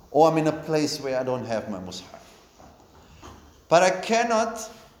 Or I'm in a place where I don't have my mushaf. But I cannot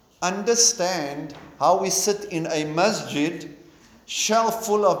understand how we sit in a masjid, shelf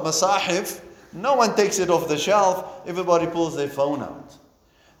full of masahif, no one takes it off the shelf, everybody pulls their phone out.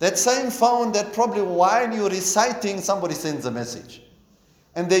 That same phone that probably while you're reciting, somebody sends a message.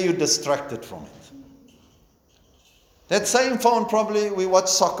 And there you're distracted from it. That same phone probably we watch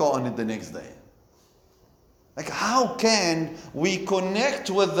soccer on it the next day. Like, how can we connect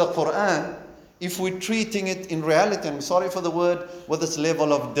with the Quran if we're treating it in reality, I'm sorry for the word, with this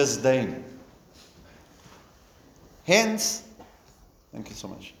level of disdain? Hence, thank you so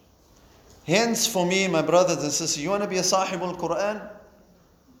much. Hence, for me, my brothers and sisters, you want to be a Sahib al-Quran?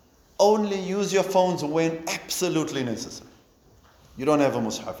 Only use your phones when absolutely necessary. You don't have a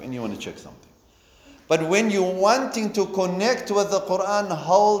mushaf and you want to check something. But when you're wanting to connect with the Quran,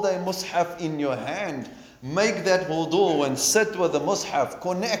 hold a mushaf in your hand. Make that wudu and sit with the mushaf.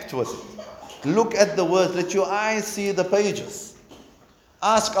 Connect with it. Look at the words. Let your eyes see the pages.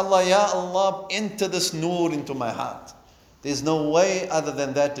 Ask Allah, Ya Allah, enter this nur into my heart. There's no way other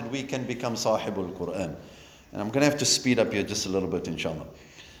than that we can become Sahibul Quran. And I'm going to have to speed up here just a little bit, inshallah.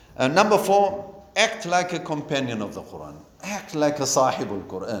 Number 4, act like a companion of the Quran. Act like a Sahibul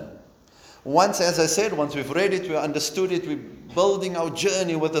Quran. Once, as I said, once we've read it, we understood it, we're building our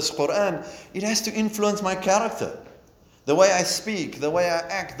journey with this Quran, it has to influence my character. The way I speak, the way I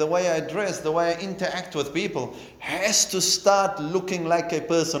act, the way I dress, the way I interact with people has to start looking like a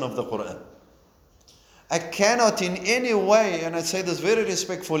person of the Quran. I cannot in any way, and I say this very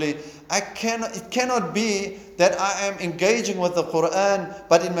respectfully, it cannot be that I am engaging with the Quran,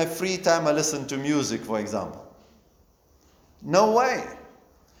 but in my free time I listen to music, for example. No way.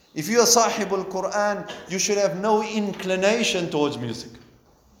 If you are Sahibul Quran, you should have no inclination towards music.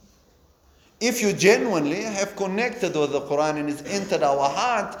 If you genuinely have connected with the Quran and it's entered our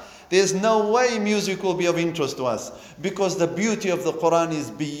heart, there's no way music will be of interest to us, because the beauty of the Quran is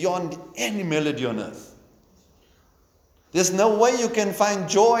beyond any melody on earth. There's no way you can find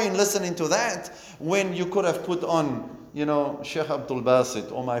joy in listening to that when you could have put on, Sheikh Abdul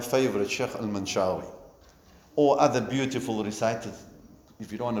Basit, or my favorite, Sheikh Al-Manshawi, or other beautiful reciters.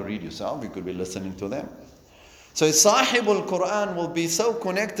 If you don't want to read yourself, you could be listening to them. So Sahibul Quran will be so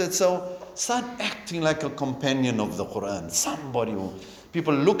connected, so start acting like a companion of the Quran. Somebody who,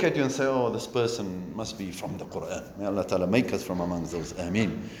 people look at you and say, oh, this person must be from the Quran. May Allah Ta'ala make us from amongst those.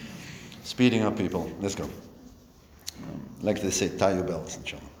 Ameen. Speeding up, people. Let's go. Like they say, tie your belts,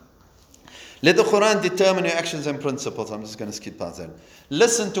 inshallah. Let the Quran determine your actions and principles. I'm just going to skip past that.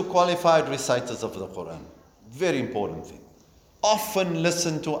 Listen to qualified reciters of the Quran. Very important thing. Often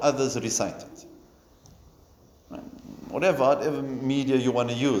listen to others recite it. Whatever media you want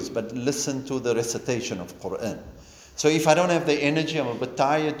to use, but listen to the recitation of Quran. So if I don't have the energy, I'm a bit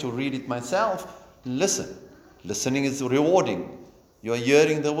tired to read it myself, listen. Listening is rewarding. You're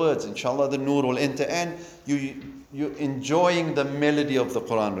hearing the words. Inshallah, the nur will enter and you're enjoying the melody of the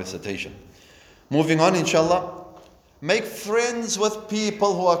Quran recitation. Moving on, inshallah. Make friends with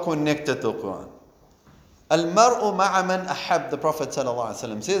people who are connected to the Quran. Al-mar'u ma'a man ahab. The Prophet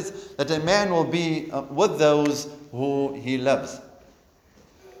ﷺ says that a man will be with those who he loves.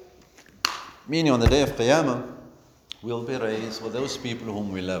 Meaning on the day of Qiyamah, we'll be raised with those people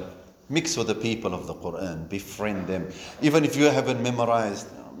whom we love. Mix with the people of the Quran. Befriend them. Even if you haven't memorized,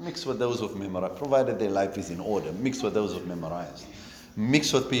 mix with those who've memorized, provided their life is in order. Mix with those who've memorized.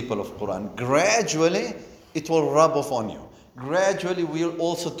 Mix with people of Quran. Gradually, it will rub off on you. Gradually, we'll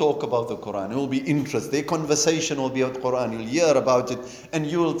also talk about the Quran. It will be interest. Their conversation will be about the Quran. You'll hear about it, and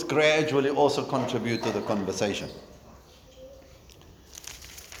you'll gradually also contribute to the conversation.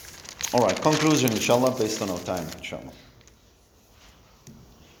 All right, conclusion, inshallah, based on our time, inshallah.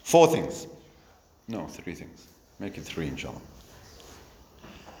 4 things. No, 3 things. Make it 3, inshallah.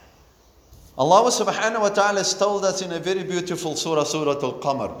 Allah subhanahu wa ta'ala has told us in a very beautiful surah, Surah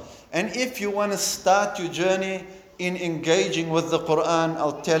Al-Qamar. And if you want to start your journey in engaging with the Quran,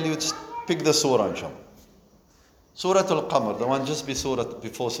 I'll tell you, pick the surah, inshallah. Surah Al-Qamar, the one just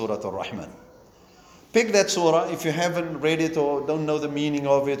before Surah Al-Rahman. Pick that surah if you haven't read it or don't know the meaning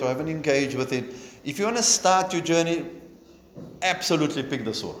of it or haven't engaged with it. If you want to start your journey, absolutely pick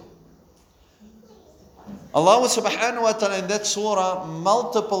the surah. Allah subhanahu wa ta'ala in that surah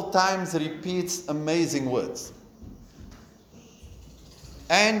multiple times repeats amazing words.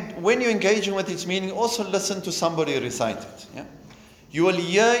 And when you're engaging with its meaning, also listen to somebody recite it. Yeah? You will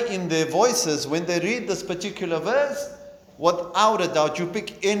hear in their voices when they read this particular verse, without a doubt, you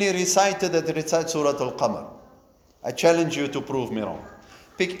pick any reciter that recites Surah Al-Qamar. I challenge you to prove me wrong.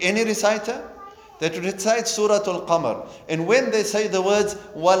 Pick any reciter that recites Surah Al-Qamar. And when they say the words,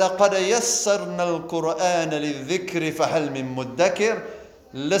 وَلَقَدْ يَسَّرْنَا الْقُرْآنَ لِلذِّكْرِ فَهَلْ مِن مُدَّكِرٍ,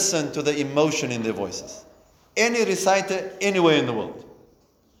 listen to the emotion in their voices. Any reciter anywhere in the world.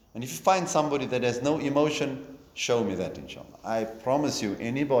 And if you find somebody that has no emotion, show me that, inshallah. I promise you,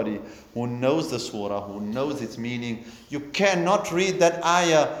 anybody who knows the surah, who knows its meaning, you cannot read that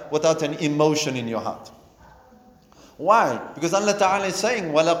ayah without an emotion in your heart. Why? Because Allah Ta'ala is saying,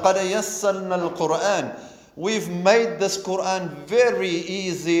 وَلَقَدْ يَسَّرْنَا الْقُرْآنِ. We've made this Quran very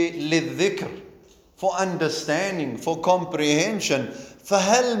easy, لِلذِّكْر, for understanding, for comprehension.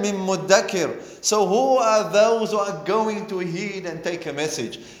 فَهَلْ مِن مُدَّكِرٍ. So who are those who are going to heed and take a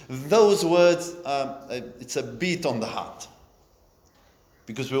message? Those words, it's a beat on the heart.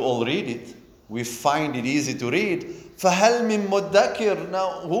 Because we all read it. We find it easy to read. فَهَلْ مِن مُدَّكِرٍ.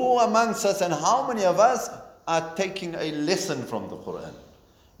 Now, who amongst us and how many of us are taking a lesson from the Quran?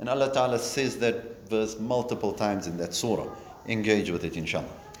 And Allah Ta'ala says that verse multiple times in that surah. Engage with it, inshallah.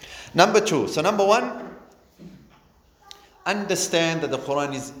 Number 2. So number 1, understand that the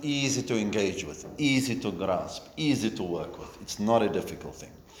Quran is easy to engage with, easy to grasp, easy to work with. It's not a difficult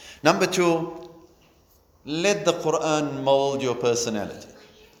thing. Number 2, let the Quran mold your personality.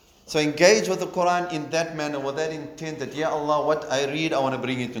 So engage with the Quran in that manner, with that intent that, Ya Allah, what I read, I want to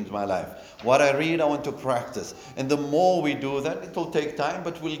bring it into my life. What I read, I want to practice. And the more we do that, it will take time,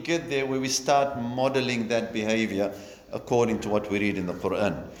 but we'll get there where we start modeling that behavior according to what we read in the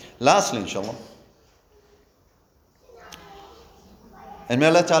Quran. Lastly, inshallah, and may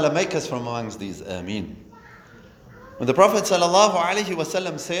Allah Ta'ala make us from amongst these. Ameen. When the Prophet sallallahu alaihi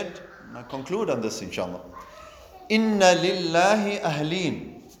wasallam said, and I conclude on this inshallah, Inna lillahi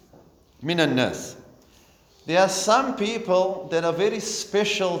ahlin minan nas. There are some people that are very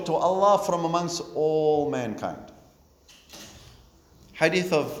special to Allah from amongst all mankind.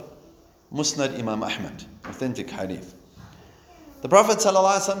 Hadith of Musnad Imam Ahmad, authentic hadith. The Prophet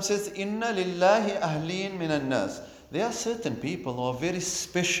ﷺ says, Inna lillahi ahlin minan nas. There are certain people who are very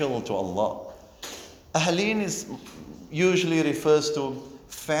special to Allah. Ahlin usually refers to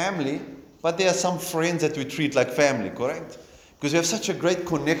family, but there are some friends that we treat like family, correct? Because you have such a great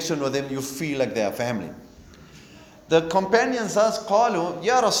connection with them, you feel like they are family. The companions asked, قالوا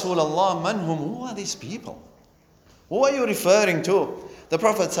يا رسول الله من هم? Who are these people? Who are you referring to? The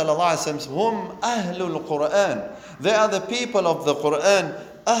Prophet ﷺ, hum ahlul Quran. They are the people of the Quran.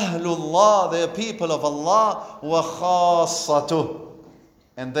 Ahlullah, they are people of Allah. Wa khassatuh.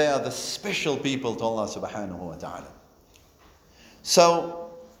 And they are the special people to Allah subhanahu wa ta'ala. So,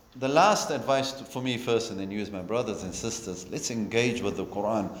 the last advice for me first and then you as my brothers and sisters, let's engage with the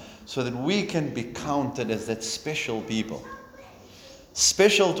Quran so that we can be counted as that special people.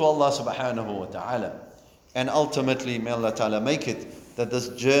 Special to Allah subhanahu wa ta'ala. And ultimately, may Allah ta'ala make it that this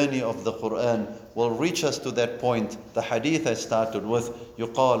journey of the Quran will reach us to that point. The hadith I started with,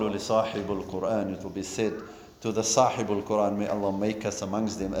 يُقَالُ لِصَاحِبُ الْقُرْآنِ, it will be said to the Sahibul Quran, may Allah make us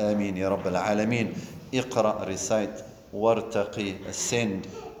amongst them. Ameen, Ya Rabbil Alameen. Iqra, recite. Wartaqi, ascend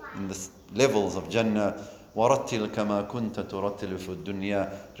in the levels of Jannah. وَرَتِّلْ كَمَا كُنْتَ تُرَتِّلُ فِي الدُّنْيَا.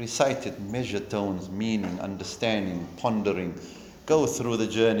 Recite it, measure tones, meaning, understanding, pondering. Go through the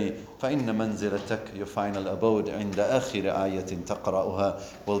journey. فَإِنَّ مَنْزِلَتَكَ, your final abode, عِنْدَ آخِرِ آيَةٍ تَقْرَأُهَا,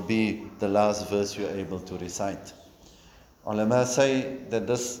 will be the last verse you are able to recite. Ulama say that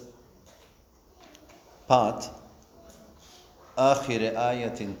this part, آخِرِ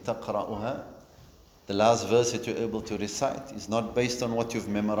آيَةٍ تَقْرَأُهَا, the last verse that you're able to recite, is not based on what you've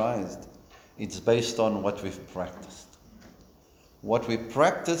memorized. It's based on what we've practiced. What we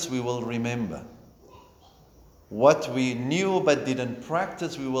practice, we will remember. What we knew but didn't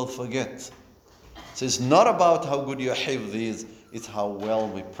practice, we will forget. So it's not about how good your hifz is, it's how well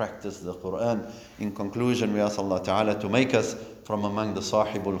we practice the Quran. In conclusion, we ask Allah Ta'ala to make us from among the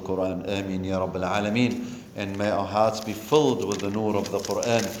Sahibul Quran. Ameen, Ya Rabbil Alameen. And may our hearts be filled with the nur of the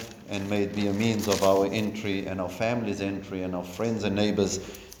Quran, and may it be a means of our entry and our family's entry and our friends and neighbors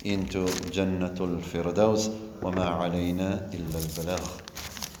into Jannatul Firdaus. Wa ma alayna illa al-balagh.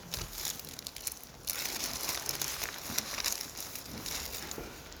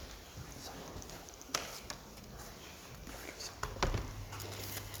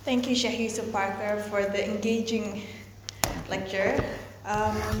 Thank you, Sheikh Yusuf Parker, for the engaging lecture.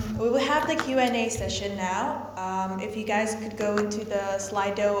 We will have the Q&A session now. If you guys could go into the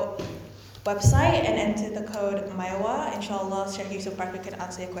Slido website and enter the code MAIWA, inshallah, Sheikh Yusuf Parker can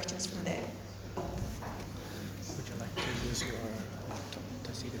answer your questions from there. Would you like to use your laptop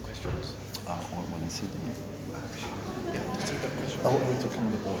to see the questions? When I see them. Yeah, to see the questions. Oh, we're talking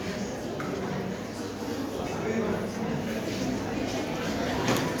on the board.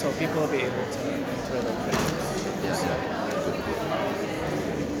 So people will be able to enter the questions. Yes. Do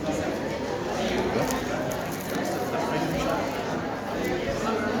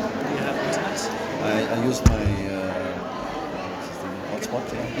you have internet? I use my hotspot.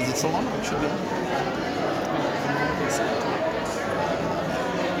 Yeah. Is it still on? It should be on.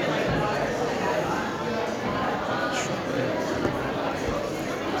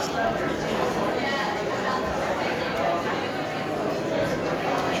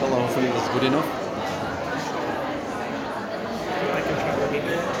 Inshallah, hopefully that's good enough. I can try to read it.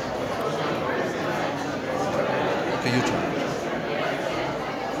 Okay, you try.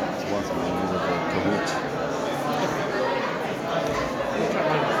 It's once I use it for Kahoot.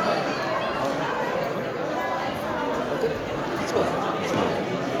 It's good. It's not.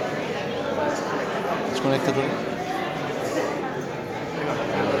 It's connected already?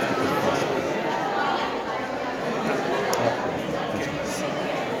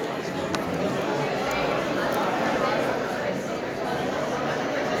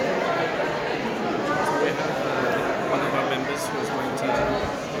 One of our members who is going to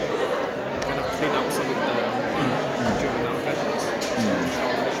kind of clean up some of the juvenile questions. It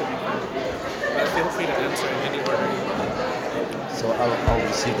should be fine. But feel free to answer in any order you want. So I'll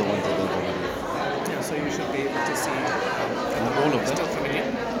receive the ones that they've already. Yeah, so you should be able to see All of them? still coming in.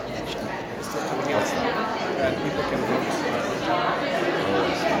 It's still coming in. What's that? And people can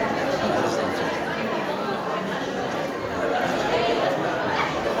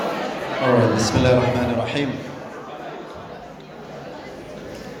All right, Bismillah ar-Rahman ar-Rahim.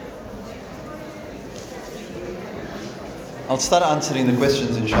 I'll start answering the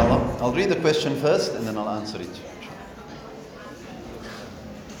questions, inshallah. I'll read the question first and then I'll answer it.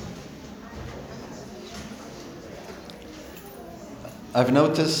 I've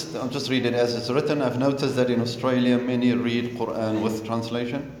noticed, I'll just read it as it's written. I've noticed that in Australia many read Quran with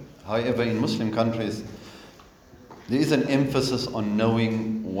translation. However, in Muslim countries, there is an emphasis on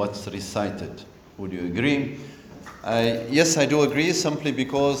knowing what's recited. Would you agree? Yes, I do agree, simply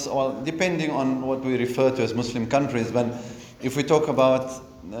because, well, depending on what we refer to as Muslim countries, but if we talk about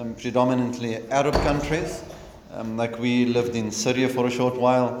predominantly Arab countries, like we lived in Syria for a short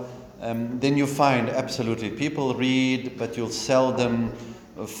while, then you find absolutely people read, but you'll seldom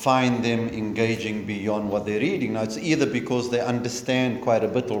find them engaging beyond what they're reading. Now, it's either because they understand quite a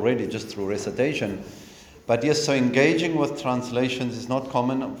bit already just through recitation, but yes, so engaging with translations is not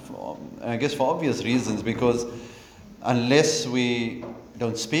common, I guess for obvious reasons, because unless we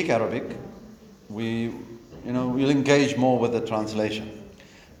don't speak Arabic, we'll engage more with the translation.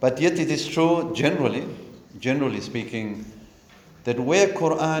 But yet it is true, generally speaking, that where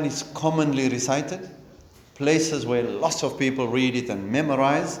Quran is commonly recited, places where lots of people read it and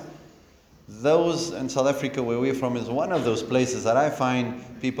memorize, those in South Africa, where we're from, is one of those places that I find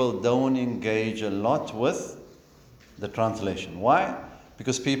people don't engage a lot with the translation. Why?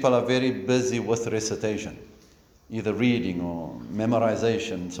 Because people are very busy with recitation, either reading or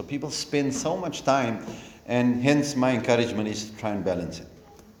memorization. So people spend so much time, and hence my encouragement is to try and balance it.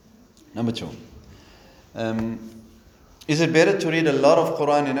 Number 2. Is it better to read a lot of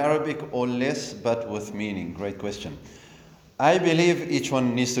Quran in Arabic or less but with meaning? Great question. I believe each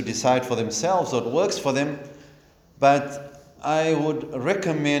one needs to decide for themselves what works for them, but I would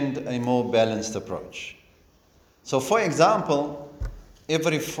recommend a more balanced approach. So for example,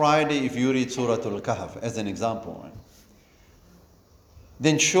 every Friday if you read Surah Al-Kahf as an example, right,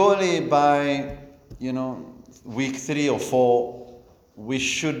 then surely by week 3 or 4, we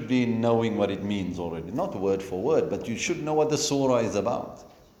should be knowing what it means already. Not word for word, but you should know what the surah is about.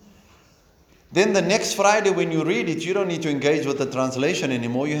 Then the next Friday when you read it, you don't need to engage with the translation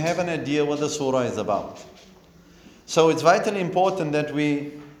anymore. You have an idea what the surah is about. So it's vitally important that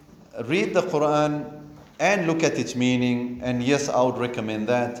we read the Quran and look at its meaning. And yes, I would recommend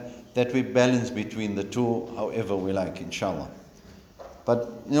that we balance between the two however we like, inshallah.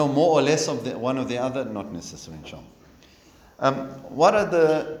 But more or less of one or the other, not necessary, inshallah. What are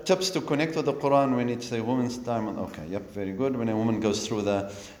the tips to connect with the Quran when it's a woman's time? Okay, yep, very good. When a woman goes through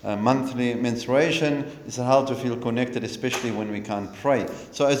the monthly menstruation, it's how to feel connected, especially when we can't pray.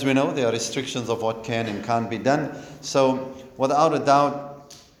 So as we know, there are restrictions of what can and can't be done. So without a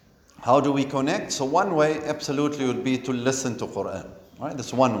doubt, how do we connect? So one way absolutely would be to listen to Quran. Right?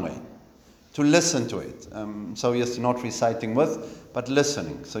 That's one way. To listen to it. So yes, not reciting with, but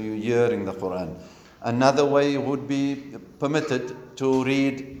listening. So you're hearing the Quran. Another way would be permitted to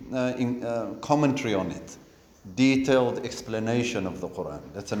read commentary on it, detailed explanation of the Quran.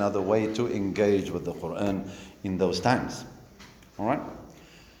 That's another way to engage with the Quran in those times. All right?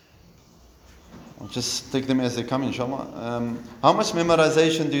 I'll just take them as they come, inshallah. How much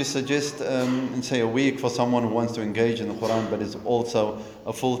memorization do you suggest in, say, a week for someone who wants to engage in the Quran but is also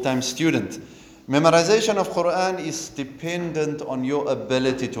a full-time student? Memorization of Quran is dependent on your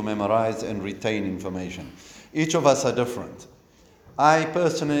ability to memorize and retain information. Each of us are different. I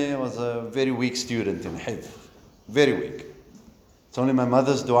personally was a very weak student in Hifz. Very weak. It's only my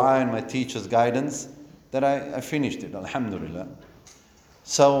mother's dua and my teacher's guidance that I finished it, alhamdulillah.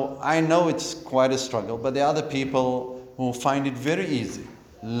 So I know it's quite a struggle, but there are other people who find it very easy,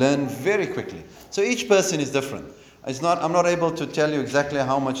 learn very quickly. So each person is different. I'm not able to tell you exactly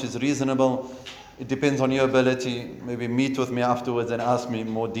how much is reasonable. It depends on your ability. Maybe meet with me afterwards and ask me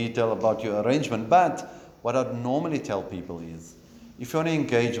more detail about your arrangement. But what I'd normally tell people is, if you want to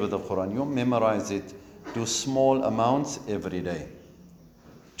engage with the Quran, you memorize it, do small amounts every day.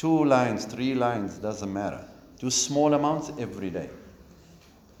 2 lines, 3 lines, doesn't matter. Do small amounts every day.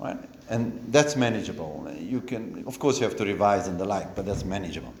 Right? And that's manageable. You can, of course, you have to revise and the like, but that's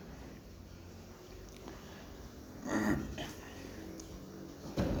manageable.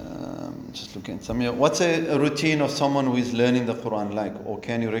 Just looking at some here. What's a routine of someone who is learning the Quran like? Or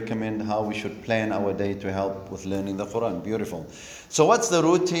can you recommend how we should plan our day to help with learning the Quran? Beautiful. So what's the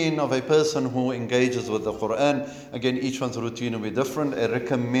routine of a person who engages with the Quran? Again, each one's routine will be different. A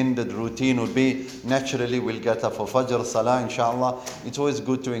recommended routine would be, naturally we'll get up for Fajr, Salah, inshallah. It's always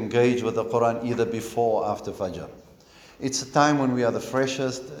good to engage with the Quran either before or after Fajr. It's a time when we are the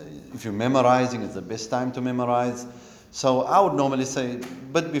freshest. If you're memorizing, it's the best time to memorize. So I would normally say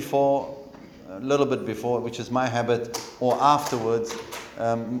a little bit before, which is my habit, or afterwards,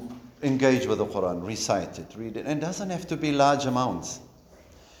 engage with the Quran, recite it, read it. And it doesn't have to be large amounts.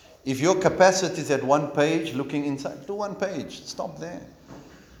 If your capacity is at 1 page, looking inside, do 1 page, stop there.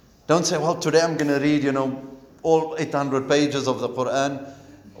 Don't say, well, today I'm going to read, all 800 pages of the Quran,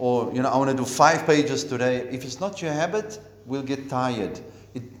 or, I want to do 5 pages today. If it's not your habit, we'll get tired.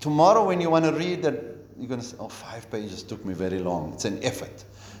 Tomorrow when you want to read that, you're going to say, 5 pages took me very long. It's an effort.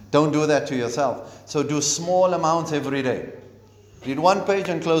 Don't do that to yourself. So do small amounts every day. Read 1 page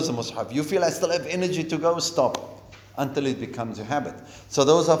and close the Mus'haf. You feel I still have energy to go, stop until it becomes a habit. So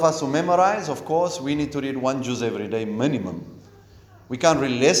those of us who memorize, of course, we need to read 1 juz every day minimum. We can't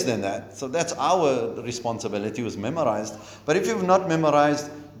read less than that. So that's our responsibility, was memorized. But if you've not memorized,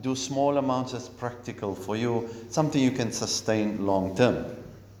 do small amounts as practical for you, something you can sustain long term.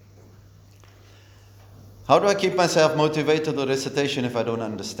 How do I keep myself motivated with recitation if I don't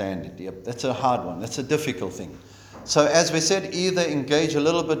understand it? Yep, that's a hard one. That's a difficult thing. So as we said, either engage a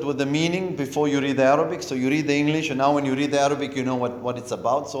little bit with the meaning before you read the Arabic. So you read the English, and now when you read the Arabic, you know what it's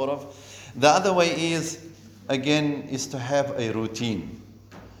about, sort of. The other way is, again, is to have a routine.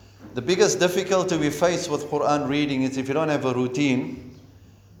 The biggest difficulty we face with Quran reading is if you don't have a routine,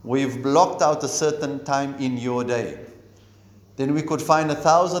 we've blocked out a certain time in your day. Then we could find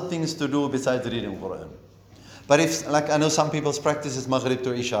 1,000 things to do besides reading Quran. But if, like I know some people's practice is Maghrib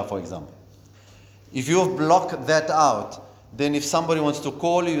to Isha, for example. If you block that out, then if somebody wants to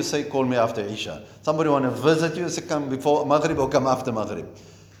call you, you say, call me after Isha. Somebody wants to visit you, you say, come before Maghrib or come after Maghrib.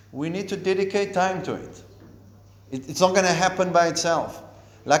 We need to dedicate time to it. It's not going to happen by itself.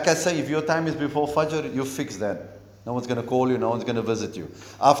 Like I say, if your time is before Fajr, you fix that. No one's going to call you, no one's going to visit you.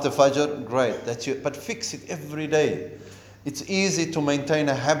 After Fajr, great, that's it. But fix it every day. It's easy to maintain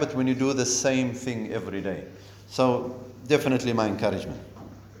a habit when you do the same thing every day. So, definitely my encouragement.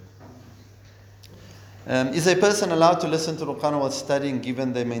 Is a person allowed to listen to the Quran while studying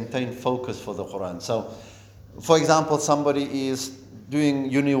given they maintain focus for the Quran? So, for example, somebody is doing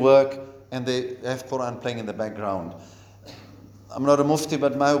uni work and they have Quran playing in the background. I'm not a mufti,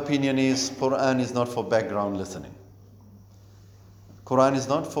 but my opinion is Quran is not for background listening. Quran is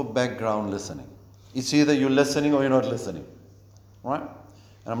not for background listening. It's either you're listening or you're not listening. Right?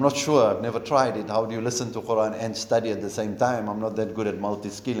 And I'm not sure, I've never tried it. How do you listen to Quran and study at the same time? I'm not that good at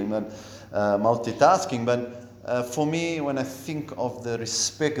multitasking. But for me, when I think of the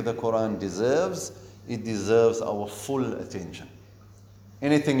respect the Quran deserves, it deserves our full attention.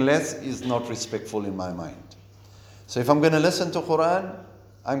 Anything less is not respectful in my mind. So if I'm going to listen to Quran,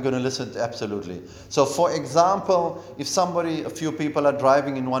 I'm going to listen to absolutely. So for example, if a few people are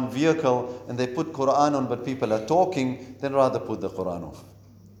driving in one vehicle and they put Quran on but people are talking, then rather put the Quran off.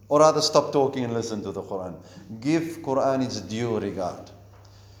 Or rather stop talking and listen to the Quran. Give Quran its due regard.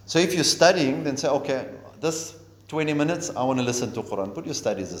 So if you're studying, then say, okay, this 20 minutes, I want to listen to Quran. Put your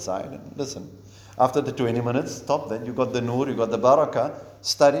studies aside and listen. After the 20 minutes, stop. Then you got the nur, you got the barakah.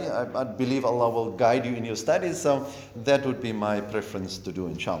 Study. I believe Allah will guide you in your studies. So that would be my preference to do,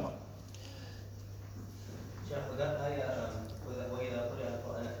 inshallah.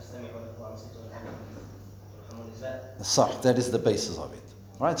 That is the basis of it.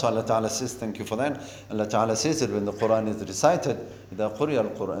 Right, so Allah Ta'ala says, thank you for that. Allah Ta'ala says that when the Quran is recited, إِذَا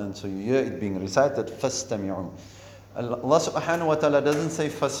قُرِيَ الْقُرْآنِ, so you hear it being recited, فَاسْتَمِعُوا. Allah Subhanahu wa Ta'ala doesn't say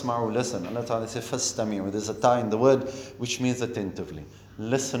فَاسْمَعُوا, listen. Allah Ta'ala says فَاسْتَمِعُوا. There's a ta in the word which means attentively.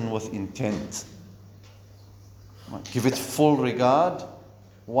 Listen with intent. Give it full regard.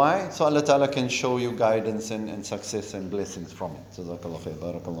 Why? So Allah Ta'ala can show you guidance and success and blessings from it. Jazakallah khair,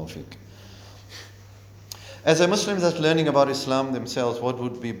 barakallahu feek. As a Muslim that's learning about Islam themselves, what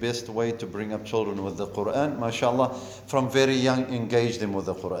would be best way to bring up children with the Quran? MashaAllah, from very young, engage them with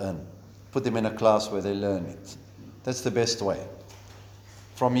the Quran. Put them in a class where they learn it. That's the best way.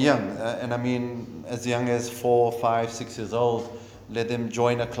 From young, and I mean as young as 4, 5, 6 years old, let them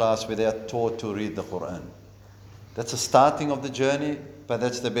join a class where they are taught to read the Quran. That's the starting of the journey, but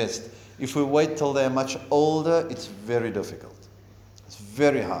that's the best. If we wait till they're much older, it's very difficult. It's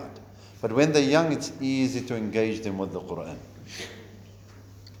very hard. But when they're young, it's easy to engage them with the Quran.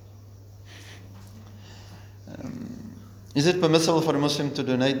 Is it permissible for a Muslim to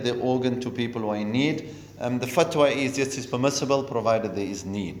donate their organ to people who are in need? The fatwa is, yes, it's permissible provided there is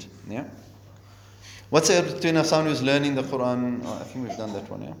need. Yeah. What's the difference between someone who's learning the Quran? Oh, I think we've done that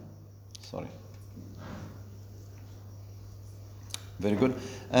one, yeah? Sorry. Very good.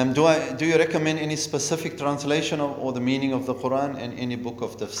 Do you recommend any specific translation or the meaning of the Quran and any book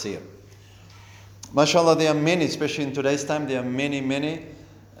of tafsir? MashaAllah, there are many, especially in today's time, there are many.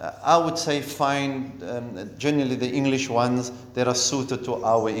 I would say find generally the English ones that are suited to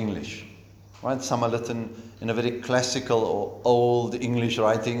our English. Right? Some are written in a very classical or old English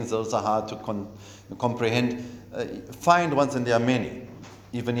writings. Those are hard to comprehend. Find ones, and there are many.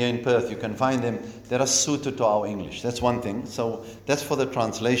 Even here in Perth, you can find them that are suited to our English. That's one thing. So that's for the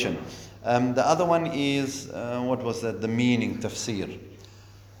translation. The other one is, what was that? The meaning, tafsir.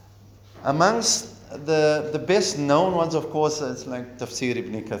 Amongst the best known ones, of course, it's like Tafsir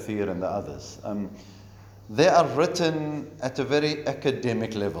Ibn Kathir and the others. They are written at a very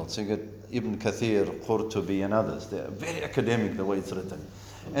academic level. So you get Ibn Kathir, Qurtubi and others. They are very academic the way it's written.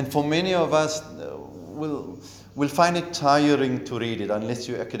 And for many of us, we'll find it tiring to read it unless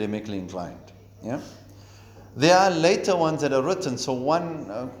you're academically inclined. Yeah. There are later ones that are written. So one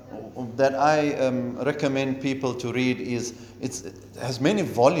that I recommend people to read it has many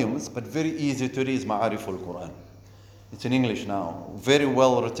volumes, but very easy to read, is Ma'ariful Quran. It's in English now, very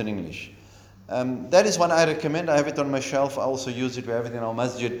well written English. That is one I recommend. I have it on my shelf. I also use it. We have it in our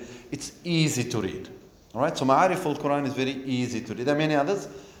masjid. It's easy to read. All right. So Ma'ariful Quran is very easy to read. There are many others,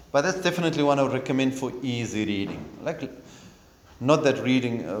 but that's definitely one I would recommend for easy reading. Like, not that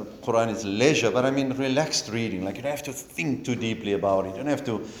reading Quran is leisure, but I mean relaxed reading. Like, you don't have to think too deeply about it. You don't have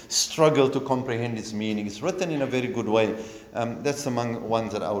to struggle to comprehend its meaning. It's written in a very good way. That's among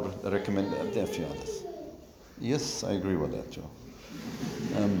ones that I would recommend. There are a few others. Yes, I agree with that too.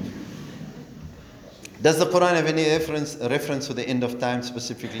 Does the Quran have any reference to the end of time,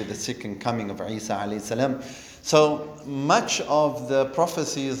 specifically the second coming of Isa alayhi salam? So much of the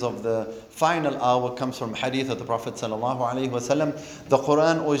prophecies of the final hour comes from hadith of the Prophet sallallahu alaihi wasallam. The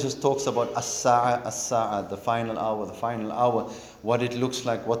Quran always just talks about as-sa'a, the final hour, what it looks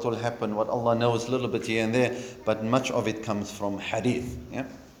like, what will happen, what Allah knows, a little bit here and there, but much of it comes from hadith. Yeah?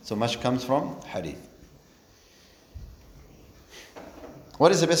 So much comes from hadith.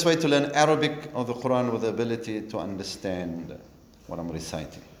 What is the best way to learn Arabic of the Quran with the ability to understand what I'm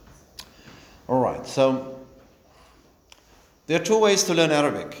reciting? Alright, so there are two ways to learn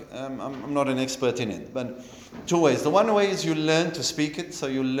Arabic. I'm not an expert in it, but two ways. The one way is you learn to speak it, so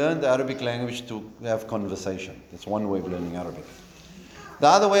you learn the Arabic language to have conversation. That's one way of learning Arabic. The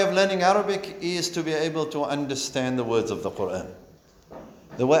other way of learning Arabic is to be able to understand the words of the Quran.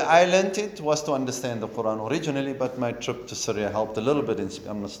 The way I learned it was to understand the Quran originally, but my trip to Syria helped a little bit.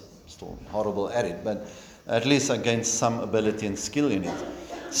 I'm still horrible at it, but at least I gained some ability and skill in it.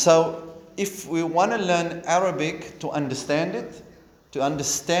 So if we want to learn Arabic to understand it, to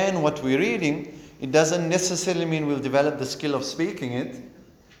understand what we're reading, it doesn't necessarily mean we'll develop the skill of speaking it.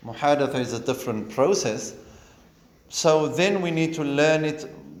 Muhadatha is a different process. So then we need to learn it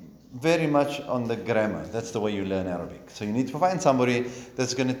very much on the grammar. That's the way you learn Arabic. So you need to find somebody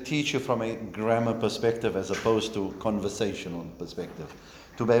that's going to teach you from a grammar perspective as opposed to conversational perspective,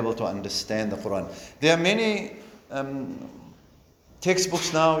 to be able to understand the Quran. There are many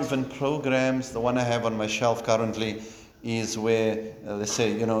textbooks now, even programs. The one I have on my shelf currently is where they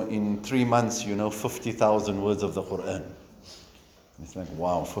say, in 3 months, 50,000 words of the Quran. It's like,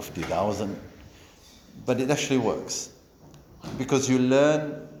 wow, 50,000. But it actually works. Because you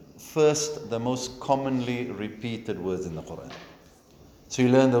learn first the most commonly repeated words in the Quran. So you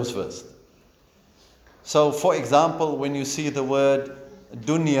learn those first. So for example, when you see the word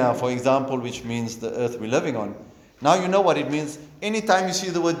dunya, for example, which means the earth we're living on, now you know what it means. Anytime you see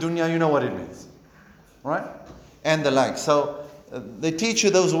the word dunya, you know what it means. Right? And the like. So they teach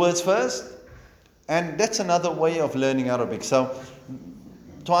you those words first, and that's another way of learning Arabic. So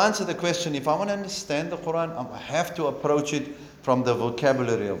to answer the question, if I want to understand the Quran, I have to approach it from the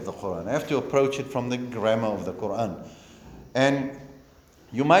vocabulary of the Quran. I have to approach it from the grammar of the Quran. And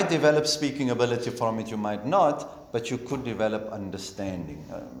you might develop speaking ability from it, you might not, but you could develop understanding.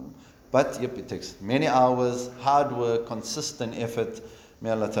 But yep, it takes many hours, hard work, consistent effort.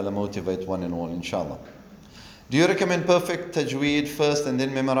 May Allah Ta'ala motivate one and all, inshallah. Do you recommend perfect tajweed first and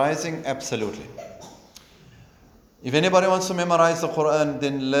then memorizing? Absolutely. If anybody wants to memorize the Quran,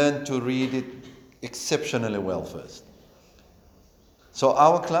 then learn to read it exceptionally well first. So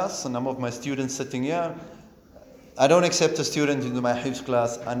our class, a number of my students sitting here, I don't accept a student into my Hifz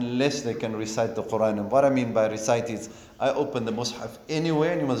class unless they can recite the Quran. And what I mean by recite is, I open the Mus'haf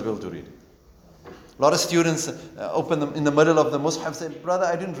anywhere and you must be able to read it. A lot of students open them in the middle of the Mus'haf, say, brother,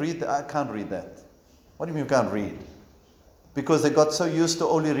 I didn't read that. I can't read that. What do you mean you can't read? Because they got so used to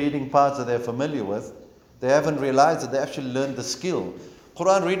only reading parts that they're familiar with, they haven't realized that they actually learned the skill.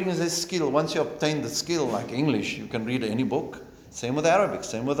 Quran reading is a skill. Once you obtain the skill, like English, you can read any book. Same with Arabic,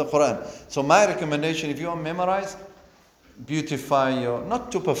 same with the Quran. So my recommendation, if you want to memorize, beautify your, not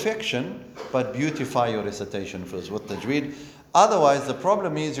to perfection, but beautify your recitation first with tajweed. Otherwise, the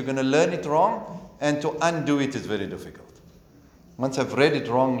problem is you're going to learn it wrong, and to undo it is very difficult. Once I've read it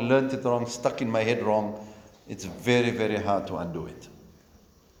wrong, learned it wrong, stuck in my head wrong, it's very, very hard to undo it.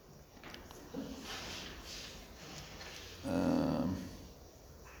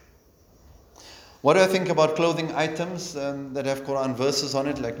 What do I think about clothing items that have Quran verses on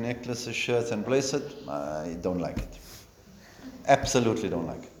it, like necklaces, shirts, and bracelets? I don't like it. Absolutely don't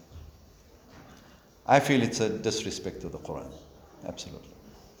like it. I feel it's a disrespect to the Quran. Absolutely.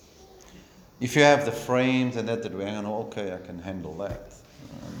 If you have the frames and that we hang on, okay, I can handle that.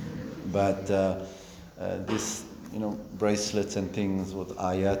 But this bracelets and things with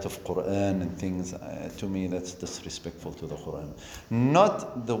ayat of Quran and things. To me, that's disrespectful to the Quran.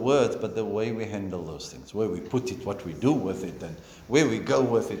 Not the words, but the way we handle those things, where we put it, what we do with it, and where we go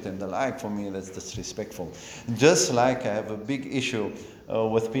with it, and the like. For me, that's disrespectful. Just like I have a big issue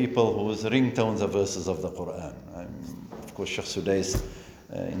with people whose ringtones are verses of the Quran. Of course, Sheikh Sudais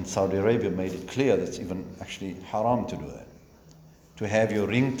in Saudi Arabia made it clear that it's even actually haram to do that. To have your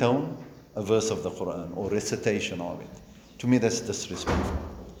ringtone a verse of the Quran or recitation of it. To me, that's disrespectful.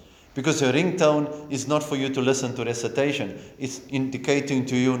 Because your ringtone is not for you to listen to recitation. It's indicating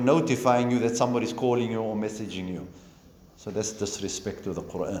to you, notifying you that somebody's calling you or messaging you. So that's disrespect to the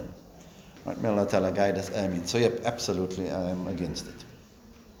Quran. Right, may Allah Ta'ala guide us. Ameen. So yep, absolutely I am against it.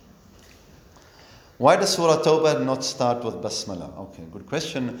 Why does Surah Tawbah not start with Basmala? Okay, good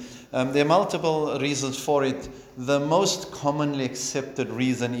question. There are multiple reasons for it. The most commonly accepted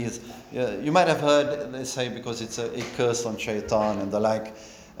reason is, you might have heard, they say, because it's a curse on shaitan and the like.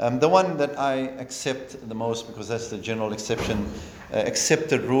 The one that I accept the most, because that's the general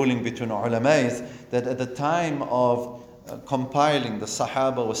accepted ruling between ulama, is that at the time of compiling, the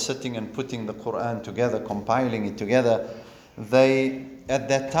Sahaba was sitting and putting the Quran together, compiling it together. They, at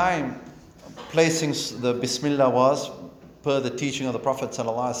that time, placing the Bismillah was, per the teaching of the Prophet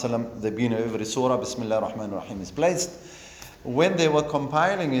ﷺ, the beginning of every surah, Bismillah ar-Rahman ar-Rahim is placed. When they were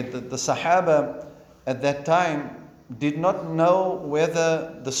compiling it, the Sahaba at that time did not know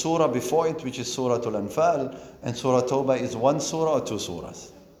whether the surah before it, which is Surah Al-Anfal, and Surah Tawbah is one surah or two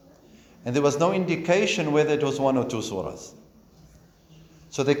surahs. And there was no indication whether it was one or two surahs.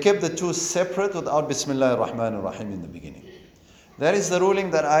 So they kept the two separate without Bismillah ar-Rahman ar-Rahim in the beginning. That is the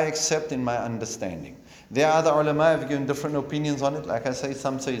ruling that I accept in my understanding. There are other ulama have given different opinions on it. Like I say,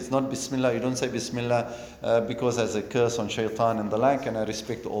 some say it's not Bismillah, you don't say Bismillah because there's a curse on shaitan and the like, and I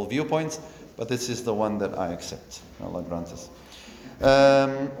respect all viewpoints, but this is the one that I accept. Allah grant us.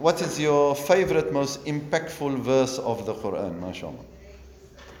 What is your favorite, most impactful verse of the Quran? MashaAllah.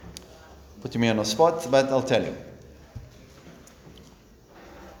 Putting me on a spot, but I'll tell you.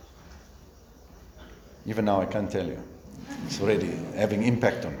 Even now I can't tell you. It's already having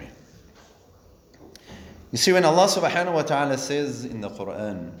impact on me. You see, when Allah subhanahu wa ta'ala says in the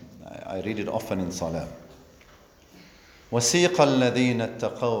Quran, I read it often in Salah, وَسِيقَ الَّذِينَ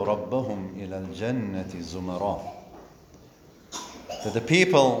اتَّقَوْا رَبَّهُمْ إِلَى الْجَنَّةِ زُمَرًا. That the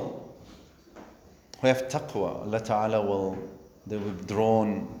people who have taqwa, Allah ta'ala they will be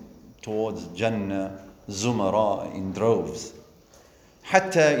drawn towards Jannah, zumara, in droves.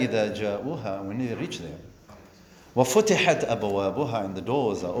 حَتَّى إِذَا جَاءُوهَا, when they reach there. وَفُتِحَتْ أَبْوَابُهَا, and the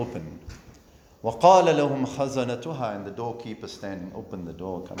doors are open. وَقَالَ لَهُمْ خَزَنَتُهَا, and the doorkeepers standing, open the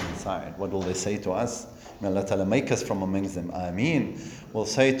door, come inside. What will they say to us? May Allah Ta'ala make us from amongst them. Ameen. Will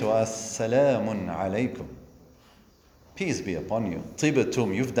say to us, Salamun alaykum. Peace be upon you.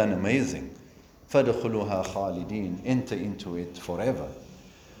 Tibatum, you've done amazing. فَدْخُلُوهَا خَالِدِينَ, enter into it forever.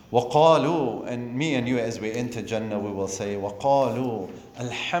 وَقَالُوا, and me and you as we enter Jannah, we will say, وَقَالُوا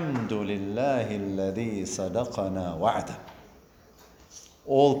الْحَمْدُ لِلَّهِ الَّذِي صَدَقَنَا وَعْدَهُ.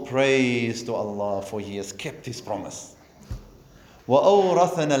 All praise to Allah, for He has kept His promise.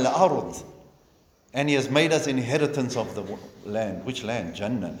 وَأَوْرَثَنَا الْأَرْضِ, and He has made us inheritance of the land. Which land?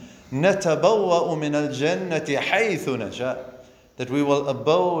 Jannah. نَتَبَوَّأُ مِنَ الْجَنَّةِ حَيْثُ نَشَاءُ, that we will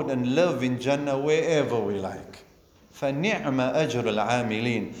abode and live in Jannah wherever we like. فَنِعْمَ أَجْرُ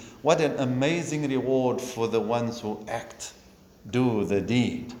الْعَامِلِينَ, what an amazing reward for the ones who act, do the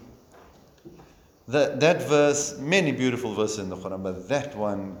deed. That verse, many beautiful verses in the Quran, but that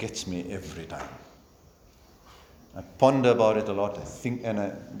one gets me every time. I ponder about it a lot. I think,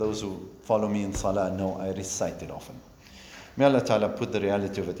 and those who follow me in Salah know I recite it often. May Allah Ta'ala put the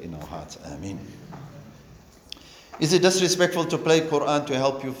reality of it in our hearts. Ameen. Is it disrespectful to play Quran to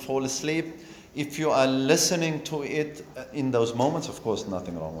help you fall asleep? If you are listening to it in those moments, of course,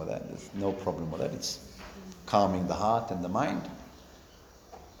 nothing wrong with that. There's no problem with that. It's calming the heart and the mind.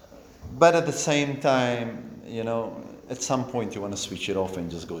 But at the same time, at some point you want to switch it off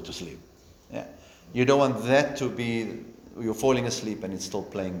and just go to sleep. Yeah. You don't want that to be, you're falling asleep and it's still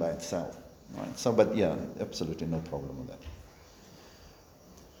playing by itself. Right? So, but yeah, absolutely no problem with that.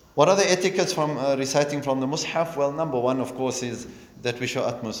 What are the etiquettes from reciting from the Mus'haf? Well, number one, of course, is that we show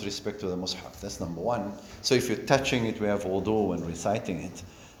utmost respect to the Mus'haf. That's number one. So if you're touching it, we have wudu when reciting it.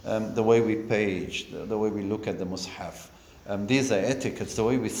 The way we page, the way we look at the Mus'haf. These are etiquettes, the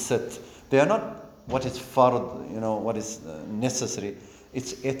way we sit. They are not what is fard, what is necessary.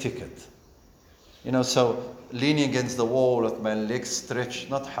 It's etiquette. So leaning against the wall with my legs stretched,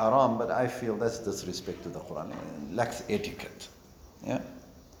 not haram, but I feel that's disrespect to the Quran. It lacks etiquette. Yeah.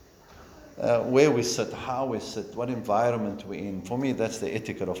 where we sit, how we sit, what environment we're in. For me, that's the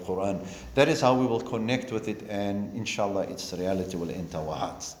etiquette of Quran. That is how we will connect with it, and inshallah, its reality will enter our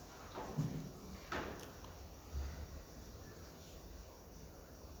hearts.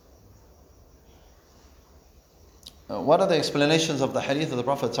 What are the explanations of the hadith of the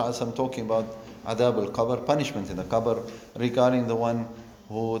Prophet ﷺ talking about adab al-qabr, punishment in the qabr, regarding the one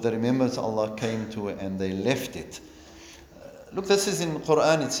who the remembrance of Allah came to and they left it? Look, this is in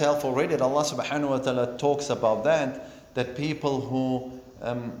Quran itself already. Allah subhanahu wa ta'ala talks about that people who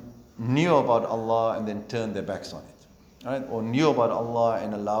knew about Allah and then turned their backs on it, right? Or knew about Allah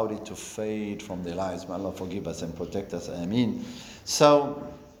and allowed it to fade from their lives. May Allah forgive us and protect us. Ameen. So,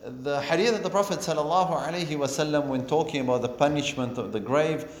 the hadith of the Prophet ﷺ, when talking about the punishment of the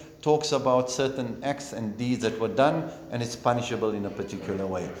grave, talks about certain acts and deeds that were done, and it's punishable in a particular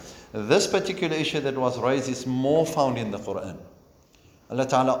way. This particular issue that was raised is more found in the Quran. Allah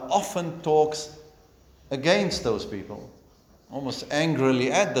Ta'ala often talks against those people, almost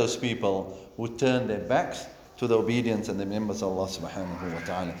angrily at those people who turn their backs to the obedience and the members of Allah subhanahu wa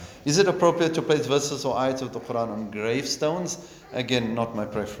ta'ala. Is it appropriate to place verses or ayats of the Quran on gravestones? Again, not my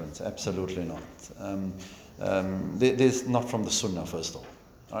preference, absolutely not. There's not from the Sunnah, first of all.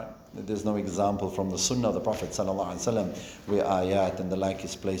 Right? There's no example from the Sunnah of the Prophet sallallahu alaihi wasallam where ayat and the like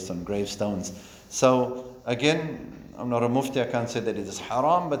is placed on gravestones. So again, I'm not a mufti, I can't say that it is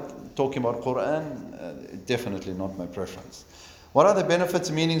haram, but talking about Quran, definitely not my preference. What are the benefits,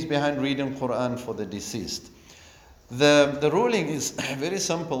 meanings behind reading Quran for the deceased? The ruling is very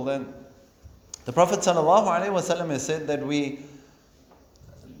simple. Then the Prophet ﷺ has said that we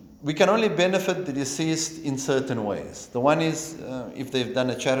can only benefit the deceased in certain ways. The one is if they've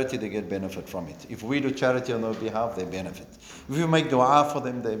done a charity, they get benefit from it. If we do charity on their behalf, they benefit. If we make dua for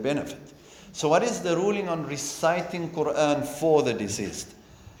them, they benefit. So what is the ruling on reciting Quran for the deceased?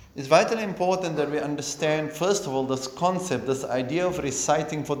 It's vitally important that we understand, first of all, this concept, this idea of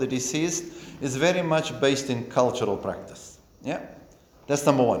reciting for the deceased is very much based in cultural practice. Yeah? That's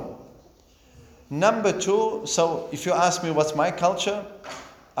number one. Number two, so if you ask me what's my culture,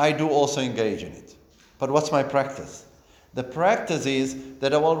 I do also engage in it. But what's my practice? The practice is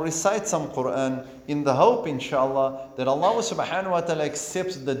that I will recite some Quran in the hope, inshallah, that Allah subhanahu wa ta'ala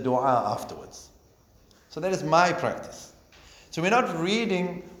accepts the dua afterwards. So that is my practice. So we're not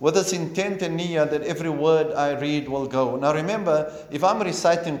reading with this intent and niyyah that every word I read will go. Now remember, if I'm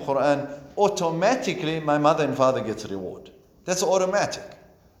reciting Quran, automatically my mother and father gets reward. That's automatic.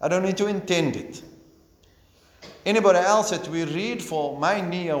 I don't need to intend it. Anybody else that we read for, my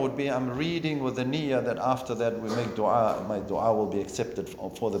niyyah would be I'm reading with the niyyah that after that we make dua, my dua will be accepted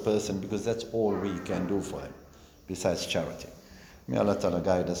for the person, because that's all we can do for him besides charity. May Allah Ta'ala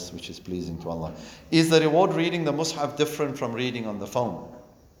guide us, which is pleasing to Allah. Is the reward reading the Mus'haf different from reading on the phone?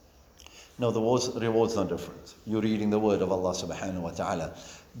 No, the reward's not different. You're reading the word of Allah subhanahu wa ta'ala.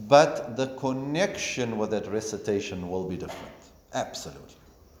 But the connection with that recitation will be different. Absolutely.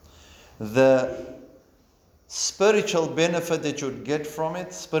 The spiritual benefit that you'd get from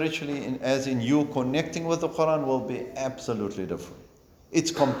it, spiritually, as in you connecting with the Quran, will be absolutely different.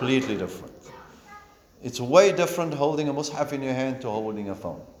 It's completely different. It's way different holding a Mus'haf in your hand to holding a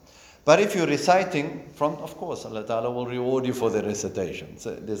phone. But if you're reciting from, of course, Allah Ta'ala will reward you for the recitation.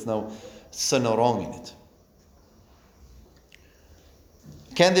 So there's no sin or wrong in it.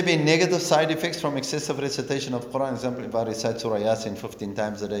 Can there be negative side effects from excessive recitation of Quran? For example, if I recite Surah Yasin 15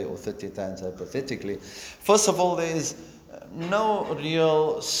 times a day or 30 times hypothetically. First of all, there is no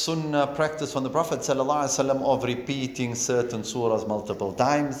real sunnah practice from the Prophet ﷺ of repeating certain surahs multiple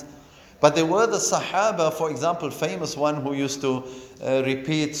times. But there were the Sahaba, for example, famous one who used to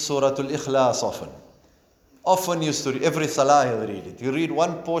repeat Surah Al-Ikhlas often. Often used to, every salah he'll read it. You read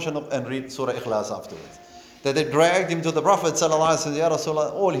one portion of and read Surah Ikhlas afterwards. That they dragged him to the Prophet ﷺ, Ya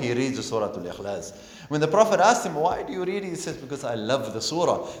Rasulullah, all he reads is Surah Al-Ikhlas. When the Prophet asked him, why do you read it? He says, because I love the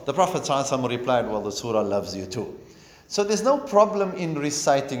surah. The Prophet ﷺ replied, well, the surah loves you too. So there's no problem in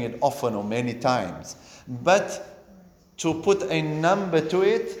reciting it often or many times. But to put a number to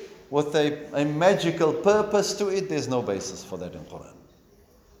it, with a magical purpose to it, there's no basis for that in Quran.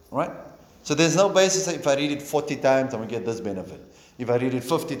 Right? So there's no basis if I read it 40 times, I'm going to get this benefit. If I read it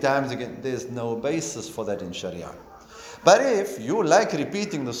 50 times again, there's no basis for that in Sharia. But if you like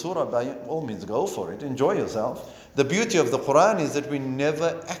repeating the surah, by all means go for it, enjoy yourself. The beauty of the Quran is that we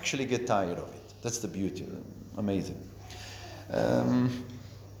never actually get tired of it. That's the beauty. Amazing.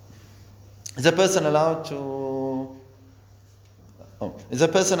 Is a person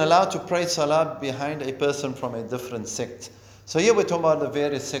allowed to pray salah behind a person from a different sect So here we're talking about the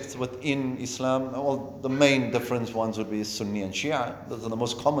various sects within Islam. All the main different ones would be Sunni and Shia. Those are the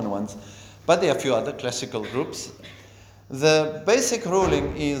most common ones. But there are a few other classical groups. The basic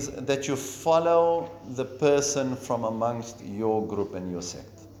ruling is that you follow the person from amongst your group and your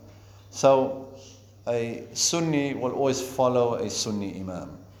sect. So a Sunni will always follow a Sunni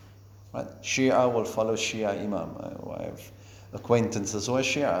Imam. Right? Shia will follow Shia Imam. I have acquaintances who are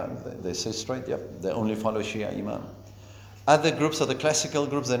Shia. They say straight, yep, they only follow Shia Imam. Other groups are the classical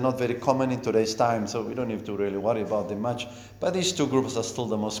groups. They're not very common in today's time, so we don't have to really worry about them much. But these two groups are still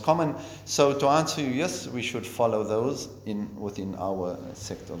the most common. So to answer you, yes, we should follow those within our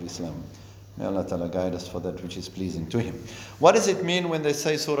sect of Islam. May Allah Ta'ala guide us for that which is pleasing to Him. What does it mean when they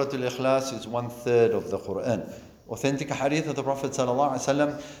say Surah Al-Ikhlas is 1/3 of the Quran? Authentic hadith of the Prophet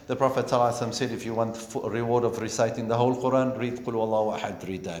ﷺ, the Prophet ﷺ said, if you want a reward of reciting the whole Quran, read Qul Huwallahu Ahad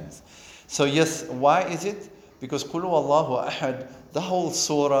 3 times. So yes, why is it? Because Qul Huwallahu Ahad, the whole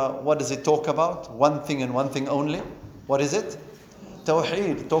surah, what does it talk about? One thing and one thing only. What is it?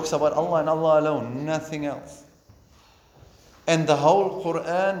 Tawheed. It talks about Allah and Allah alone, nothing else. And the whole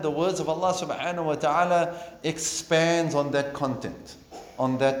Quran, the words of Allah subhanahu wa ta'ala, expands on that content,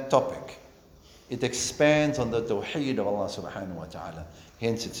 on that topic. It expands on the Tawheed of Allah subhanahu wa ta'ala.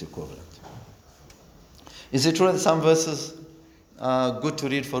 Hence its equivalent. Is it true that some verses are good to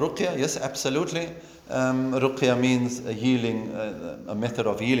read for ruqya? Yes, absolutely. Ruqya means a healing, a method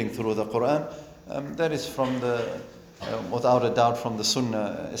of healing through the Quran. That is from without a doubt from the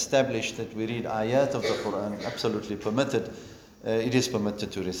Sunnah established that we read ayat of the Quran, absolutely permitted. It is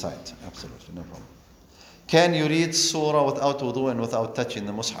permitted to recite, absolutely, no problem. Can you read surah without wudu and without touching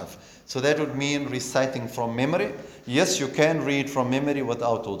the mushaf? So that would mean reciting from memory. Yes, you can read from memory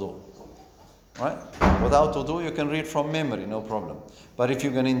without wudu. Right? Without wudu, you can read from memory, no problem. But if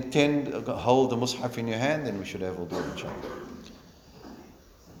you're going to intend hold the mushaf in your hand, then we should have wudu, inshallah.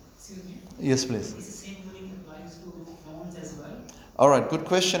 Excuse me. Yes, please. Is the same ruling applies to phones as well? All right, good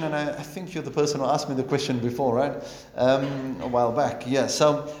question, and I think you're the person who asked me the question before, right? A while back, yeah.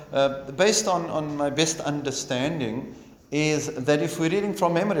 So, based on my best understanding, is that if we're reading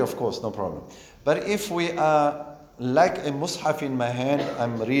from memory, of course, no problem. But if we are like a mushaf in my hand,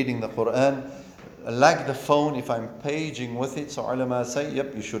 I'm reading the Quran, like the phone, if I'm paging with it, so ulama say,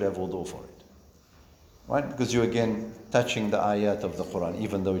 yep, you should have wudu for it. Right? Because you're again touching the ayat of the Quran,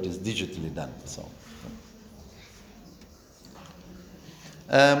 even though it is digitally done. So.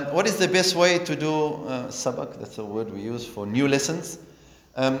 What is the best way to do sabak? That's a word we use for new lessons.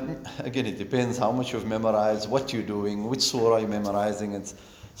 Again, it depends how much you've memorized, what you're doing, which surah you're memorizing. It's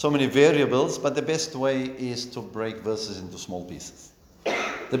so many variables, but the best way is to break verses into small pieces.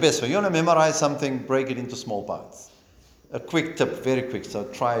 The best way. You want to memorize something, break it into small parts. A quick tip, very quick. So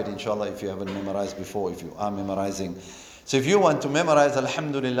try it, inshallah, if you haven't memorized before, if you are memorizing. So if you want to memorize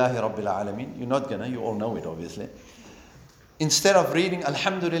Alhamdulillahi Rabbil Alameen, you're not gonna, you all know it obviously. Instead of reading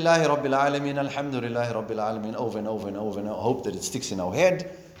Alhamdulillahi Rabbil Alameen, Alhamdulillahi Rabbil Alameen over and over and over and hope that it sticks in our head,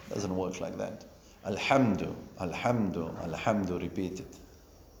 it doesn't work like that. Alhamdu, Alhamdu, Alhamdu, repeat it.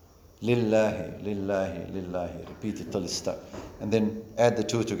 Lillahi, Lillahi, Lillahi, repeat it till it's stuck. And then add the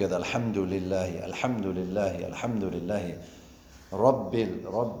two together. Alhamdulillahi, Alhamdulillahi, Alhamdulillahi, Rabbil,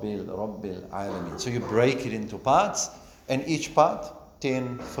 Rabbil, Rabbil Alameen. So you break it into parts, and each part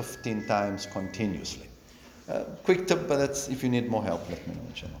 10, 15 times continuously. Quick tip, but that's if you need more help, let me know,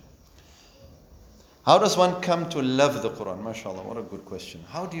 inshallah. How does one come to love the Quran? MashaAllah, what a good question.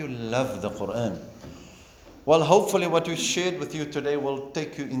 How do you love the Quran? Well, hopefully what we shared with you today will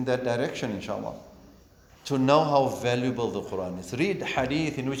take you in that direction, inshallah. To know how valuable the Quran is. Read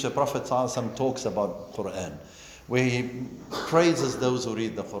hadith in which the Prophet ﷺ talks about Quran, where he praises those who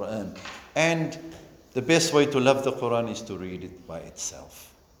read the Quran. And the best way to love the Quran is to read it by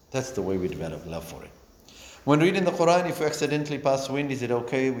itself. That's the way we develop love for it. When reading the Quran, if we accidentally pass wind, is it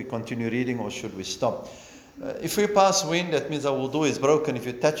okay? We continue reading or should we stop? If we pass wind, that means our wudu is broken. If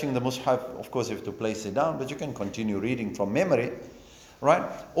you're touching the mushaf, of course you have to place it down, but you can continue reading from memory, right?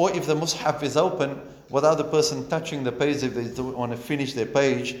 Or if the mushaf is open, without the person touching the page, if they want to finish their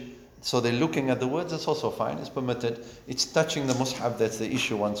page, so they're looking at the words, that's also fine, it's permitted. It's touching the mushaf that's the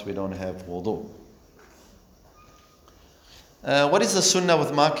issue once we don't have wudu. What is the sunnah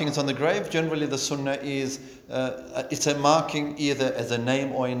with markings on the grave? Generally the sunnah is, it's a marking either as a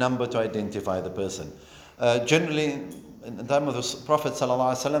name or a number to identify the person. Generally, in the time of the Prophet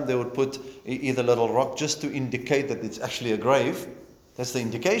ﷺ, they would put either a little rock just to indicate that it's actually a grave. That's the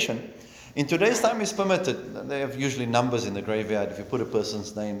indication. In today's time, it's permitted. They have usually numbers in the graveyard. If you put a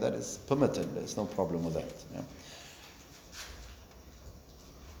person's name, that is permitted. There's no problem with that. Yeah.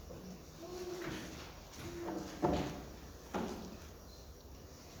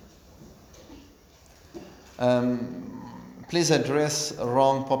 Please address a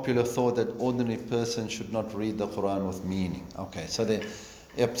wrong popular thought that ordinary person should not read the Quran with meaning. Okay, so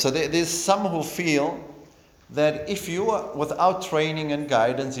there's some who feel that if you are, without training and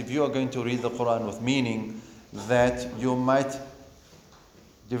guidance, if you are going to read the Quran with meaning, that you might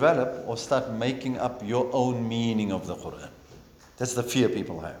develop or start making up your own meaning of the Quran. That's the fear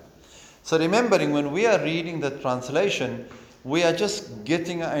people have. So remembering, when we are reading the translation, we are just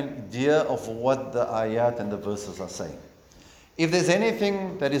getting an idea of what the ayat and the verses are saying. If there's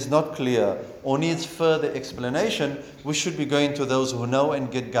anything that is not clear or needs further explanation, we should be going to those who know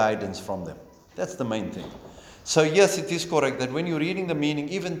and get guidance from them. That's the main thing. So yes, it is correct that when you're reading the meaning,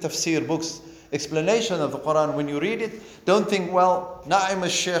 even tafsir books, explanation of the Quran, when you read it, don't think, well, now I'm a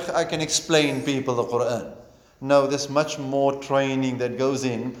sheikh, I can explain people the Quran. No, there's much more training that goes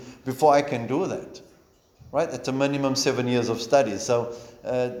in before I can do that. Right? It's a minimum 7 years of study. So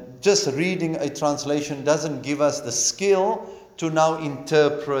just reading a translation doesn't give us the skill to now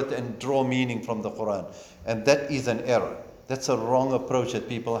interpret and draw meaning from the Quran. And that is an error. That's a wrong approach that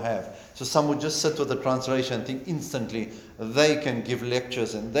people have. So some would just sit with the translation and think instantly they can give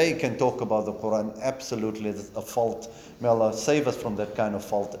lectures and they can talk about the Quran. Absolutely, it's a fault. May Allah save us from that kind of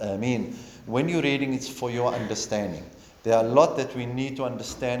fault. Ameen. When you're reading, it's for your understanding. There are a lot that we need to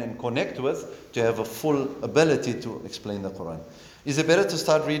understand and connect with to have a full ability to explain the Quran. Is it better to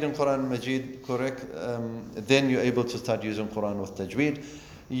start reading Quran Majid, correct? Then you're able to start using Quran with tajweed.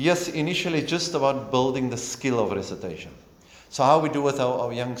 Yes, initially just about building the skill of recitation. So how we do with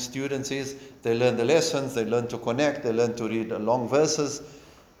our young students is they learn the lessons, they learn to connect, they learn to read long verses,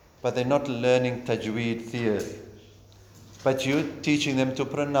 but they're not learning tajweed theory. But you're teaching them to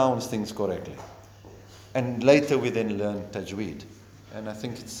pronounce things correctly. And later we then learn tajweed. And I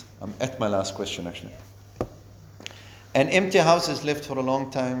think I'm at my last question actually. An empty house is left for a long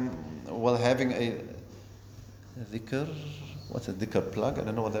time while having a dhikr. What's a dhikr plug? I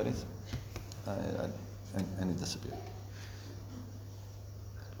don't know what that is. And it disappeared.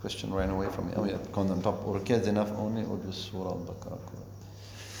 Question ran away from me. Oh yeah, on top. Or kids enough only or just Surah Al-Baqarah.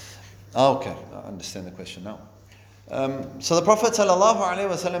 Okay, I understand the question now. So the Prophet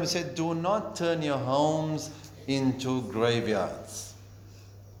ﷺ said, do not turn your homes into graveyards.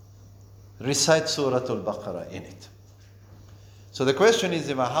 Recite Surah Al-Baqarah in it. So the question is,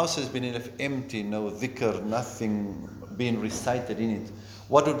 if a house has been left empty, no dhikr, nothing being recited in it,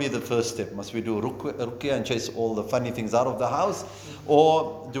 what would be the first step? Must we do ruqyah and chase all the funny things out of the house?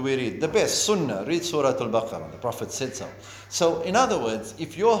 Or do we read? The best, sunnah, read Surah Al-Baqarah. The Prophet said so. So in other words,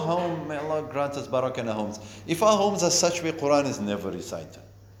 if your home, may Allah grant us barakah in our homes, if our homes are such where Quran is never recited,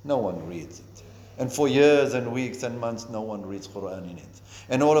 no one reads it. And for years and weeks and months, no one reads Quran in it.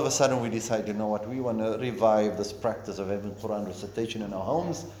 And all of a sudden we decide, you know what, we want to revive this practice of having Quran recitation in our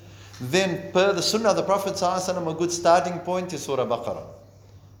homes. Then per the sunnah of the Prophet ﷺ, a good starting point is Surah Baqarah.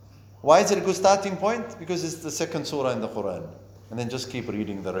 Why is it a good starting point? Because it's the second surah in the Quran. And then just keep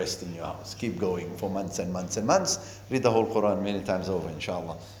reading the rest in your house. Keep going for months and months and months. Read the whole Quran many times over,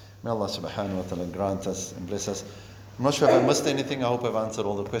 inshallah. May Allah subhanahu wa ta'ala grant us and bless us. I'm not sure if I missed anything. I hope I've answered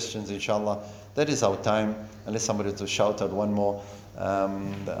all the questions, inshallah. That is our time. Unless somebody to shout out one more.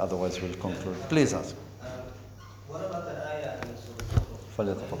 Otherwise we'll conclude. Please ask. What about the ayah in Surah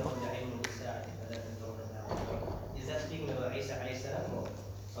فليتفضل. Is that speaking about Isa alayhi salam or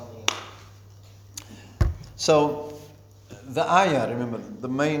something else? So, the ayah, remember, the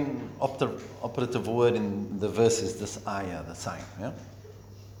main operative word in the verse is this ayah, the sign. Yeah?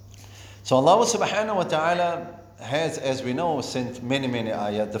 So Allah subhanahu wa ta'ala has, as we know, sent many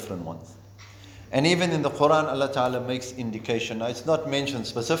ayah, different ones. And even in the Quran, Allah ta'ala makes indication. Now, it's not mentioned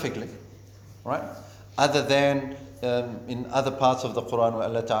specifically, right? Other than in other parts of the Quran where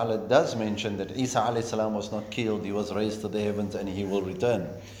Allah ta'ala does mention that Isa alayhi salam was not killed, he was raised to the heavens and he will return.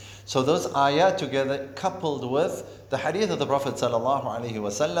 So those ayat together, coupled with the hadith of the Prophet sallallahu alaihi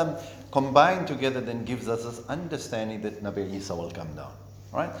wasallam, combined together then gives us this understanding that Nabi Isa will come down.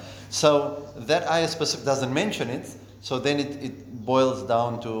 Right? So that ayah specific doesn't mention it, so then it boils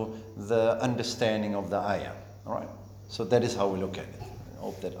down to the understanding of the ayah. All right? So that is how we look at it. I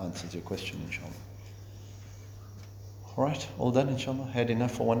hope that answers your question, inshallah. All right, all done, inshallah. Had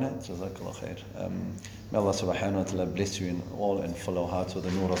enough for one night. Jazakallah khair. May Allah subhanahu wa ta'ala bless you in all and fill our hearts with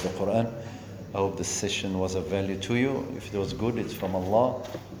the nur of the Quran. I hope this session was of value to you. If it was good, it's from Allah.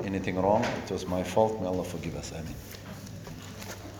 Anything wrong, it was my fault. May Allah forgive us. Ameen.